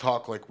it. They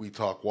talk like we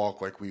talk,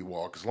 walk like we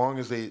walk. As long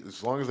as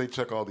they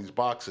check all these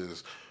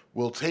boxes,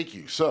 we'll take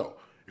you. So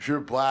if you're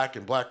black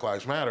and Black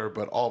Lives Matter,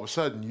 but all of a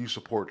sudden you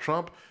support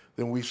Trump,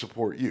 then we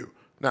support you.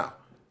 Now,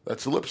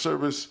 that's a lip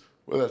service.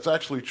 Whether that's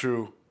actually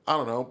true, I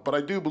don't know, but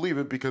I do believe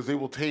it because they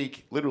will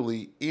take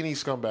literally any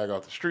scumbag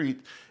off the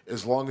street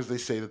as long as they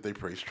say that they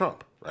praise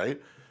Trump,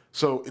 right?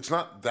 So it's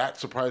not that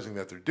surprising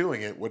that they're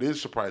doing it. What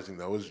is surprising,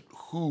 though, is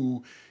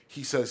who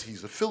he says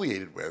he's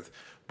affiliated with.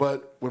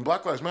 But when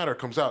Black Lives Matter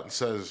comes out and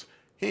says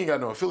he ain't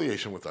got no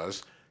affiliation with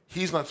us,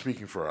 he's not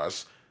speaking for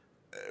us,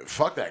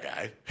 fuck that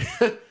guy,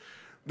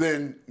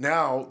 then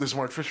now this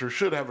Mark Fisher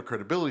should have a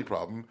credibility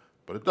problem,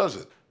 but it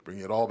doesn't. Bring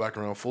it all back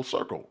around full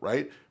circle,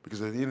 right?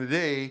 Because at the end of the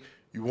day,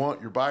 you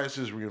want your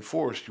biases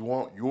reinforced. You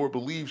want your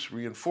beliefs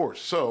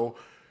reinforced. So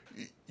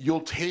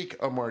you'll take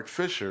a Mark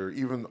Fisher,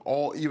 even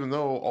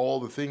though all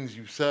the things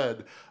you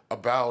said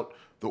about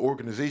the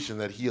organization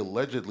that he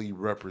allegedly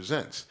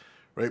represents,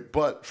 right?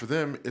 But for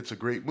them, it's a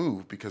great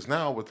move because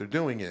now what they're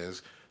doing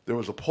is there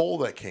was a poll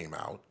that came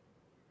out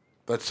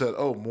that said,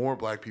 oh, more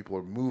black people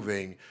are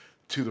moving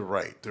to the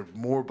right.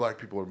 More black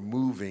people are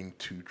moving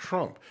to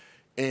Trump.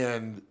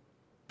 And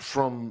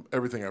from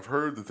everything I've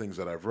heard, the things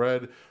that I've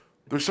read,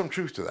 there's some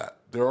truth to that.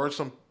 There are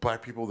some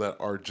black people that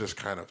are just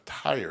kind of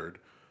tired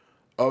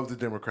of the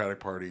Democratic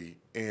Party,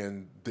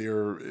 and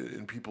they're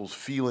in people's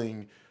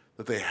feeling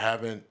that they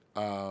haven't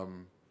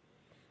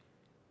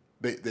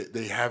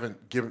they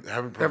haven't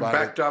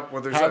backed up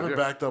what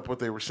backed up what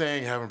they were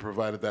saying, haven't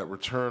provided that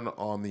return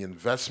on the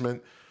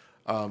investment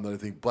that I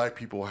think black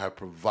people have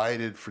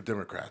provided for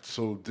Democrats.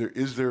 So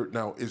is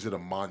it a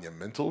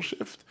monumental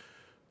shift?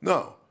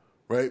 No.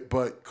 Right,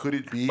 but could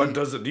it be? But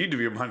does it need to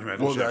be a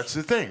monumental shift? Well, that's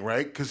the thing,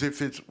 right? Because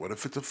what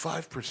if it's a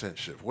 5%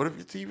 shift? What if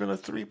it's even a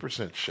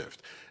 3%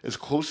 shift? As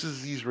close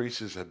as these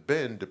races have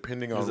been,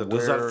 depending on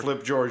does that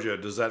flip Georgia?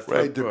 Does that flip?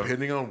 Right,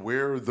 depending on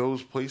where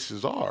those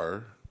places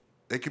are,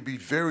 it could be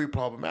very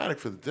problematic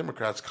for the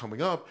Democrats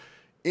coming up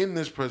in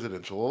this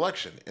presidential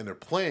election, and they're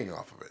playing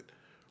off of it,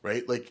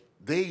 right? Like,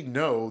 they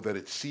know that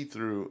it's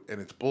see-through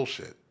and it's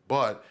bullshit,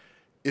 but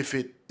if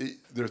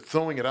they're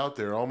throwing it out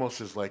there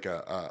almost as like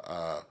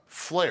a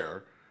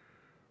flare,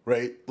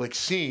 right? Like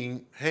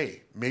seeing,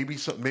 hey, maybe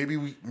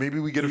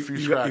we get a few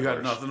stragglers. You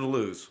got nothing to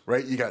lose,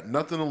 right? You got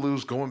nothing to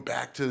lose. Going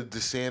back to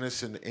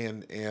DeSantis and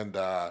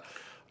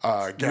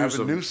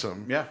Gavin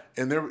Newsom, yeah,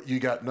 and there you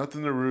got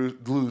nothing to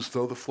lose.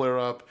 Throw the flare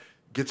up,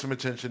 get some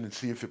attention, and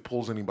see if it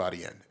pulls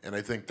anybody in. And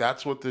I think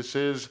that's what this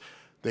is.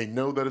 They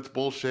know that it's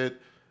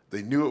bullshit.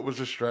 They knew it was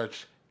a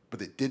stretch,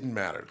 but it didn't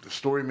matter. The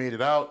story made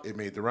it out. It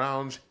made the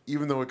rounds.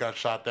 Even though it got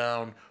shot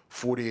down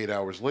 48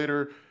 hours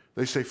later,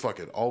 they say, fuck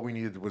it. All we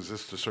needed was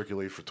this to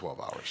circulate for 12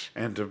 hours.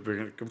 And to bring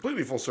it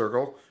completely full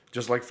circle,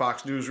 just like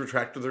Fox News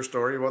retracted their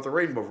story about the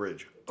Rainbow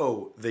Bridge.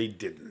 Oh, they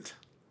didn't.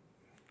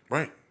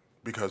 Right.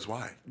 Because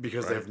why?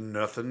 Because they have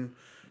nothing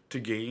to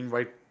gain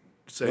by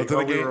saying,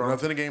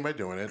 nothing to gain by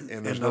doing it.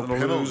 And there's no nothing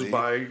to penalty. lose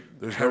by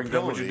There's having no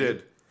done what penalty you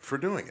did. for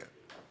doing it.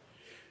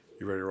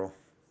 You ready to roll?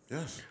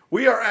 Yes.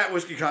 We are at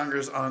Whiskey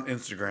Congress on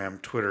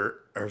Instagram,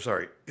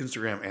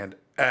 Instagram and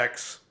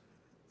X.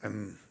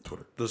 And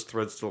Twitter. This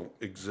thread still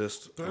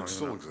exists. It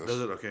still exists.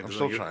 Does it? Okay. I'm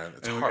still trying.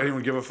 It's hard.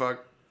 Anyone give a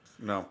fuck?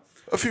 No.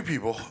 A few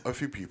people.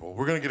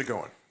 We're going to get it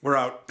going. We're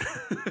out.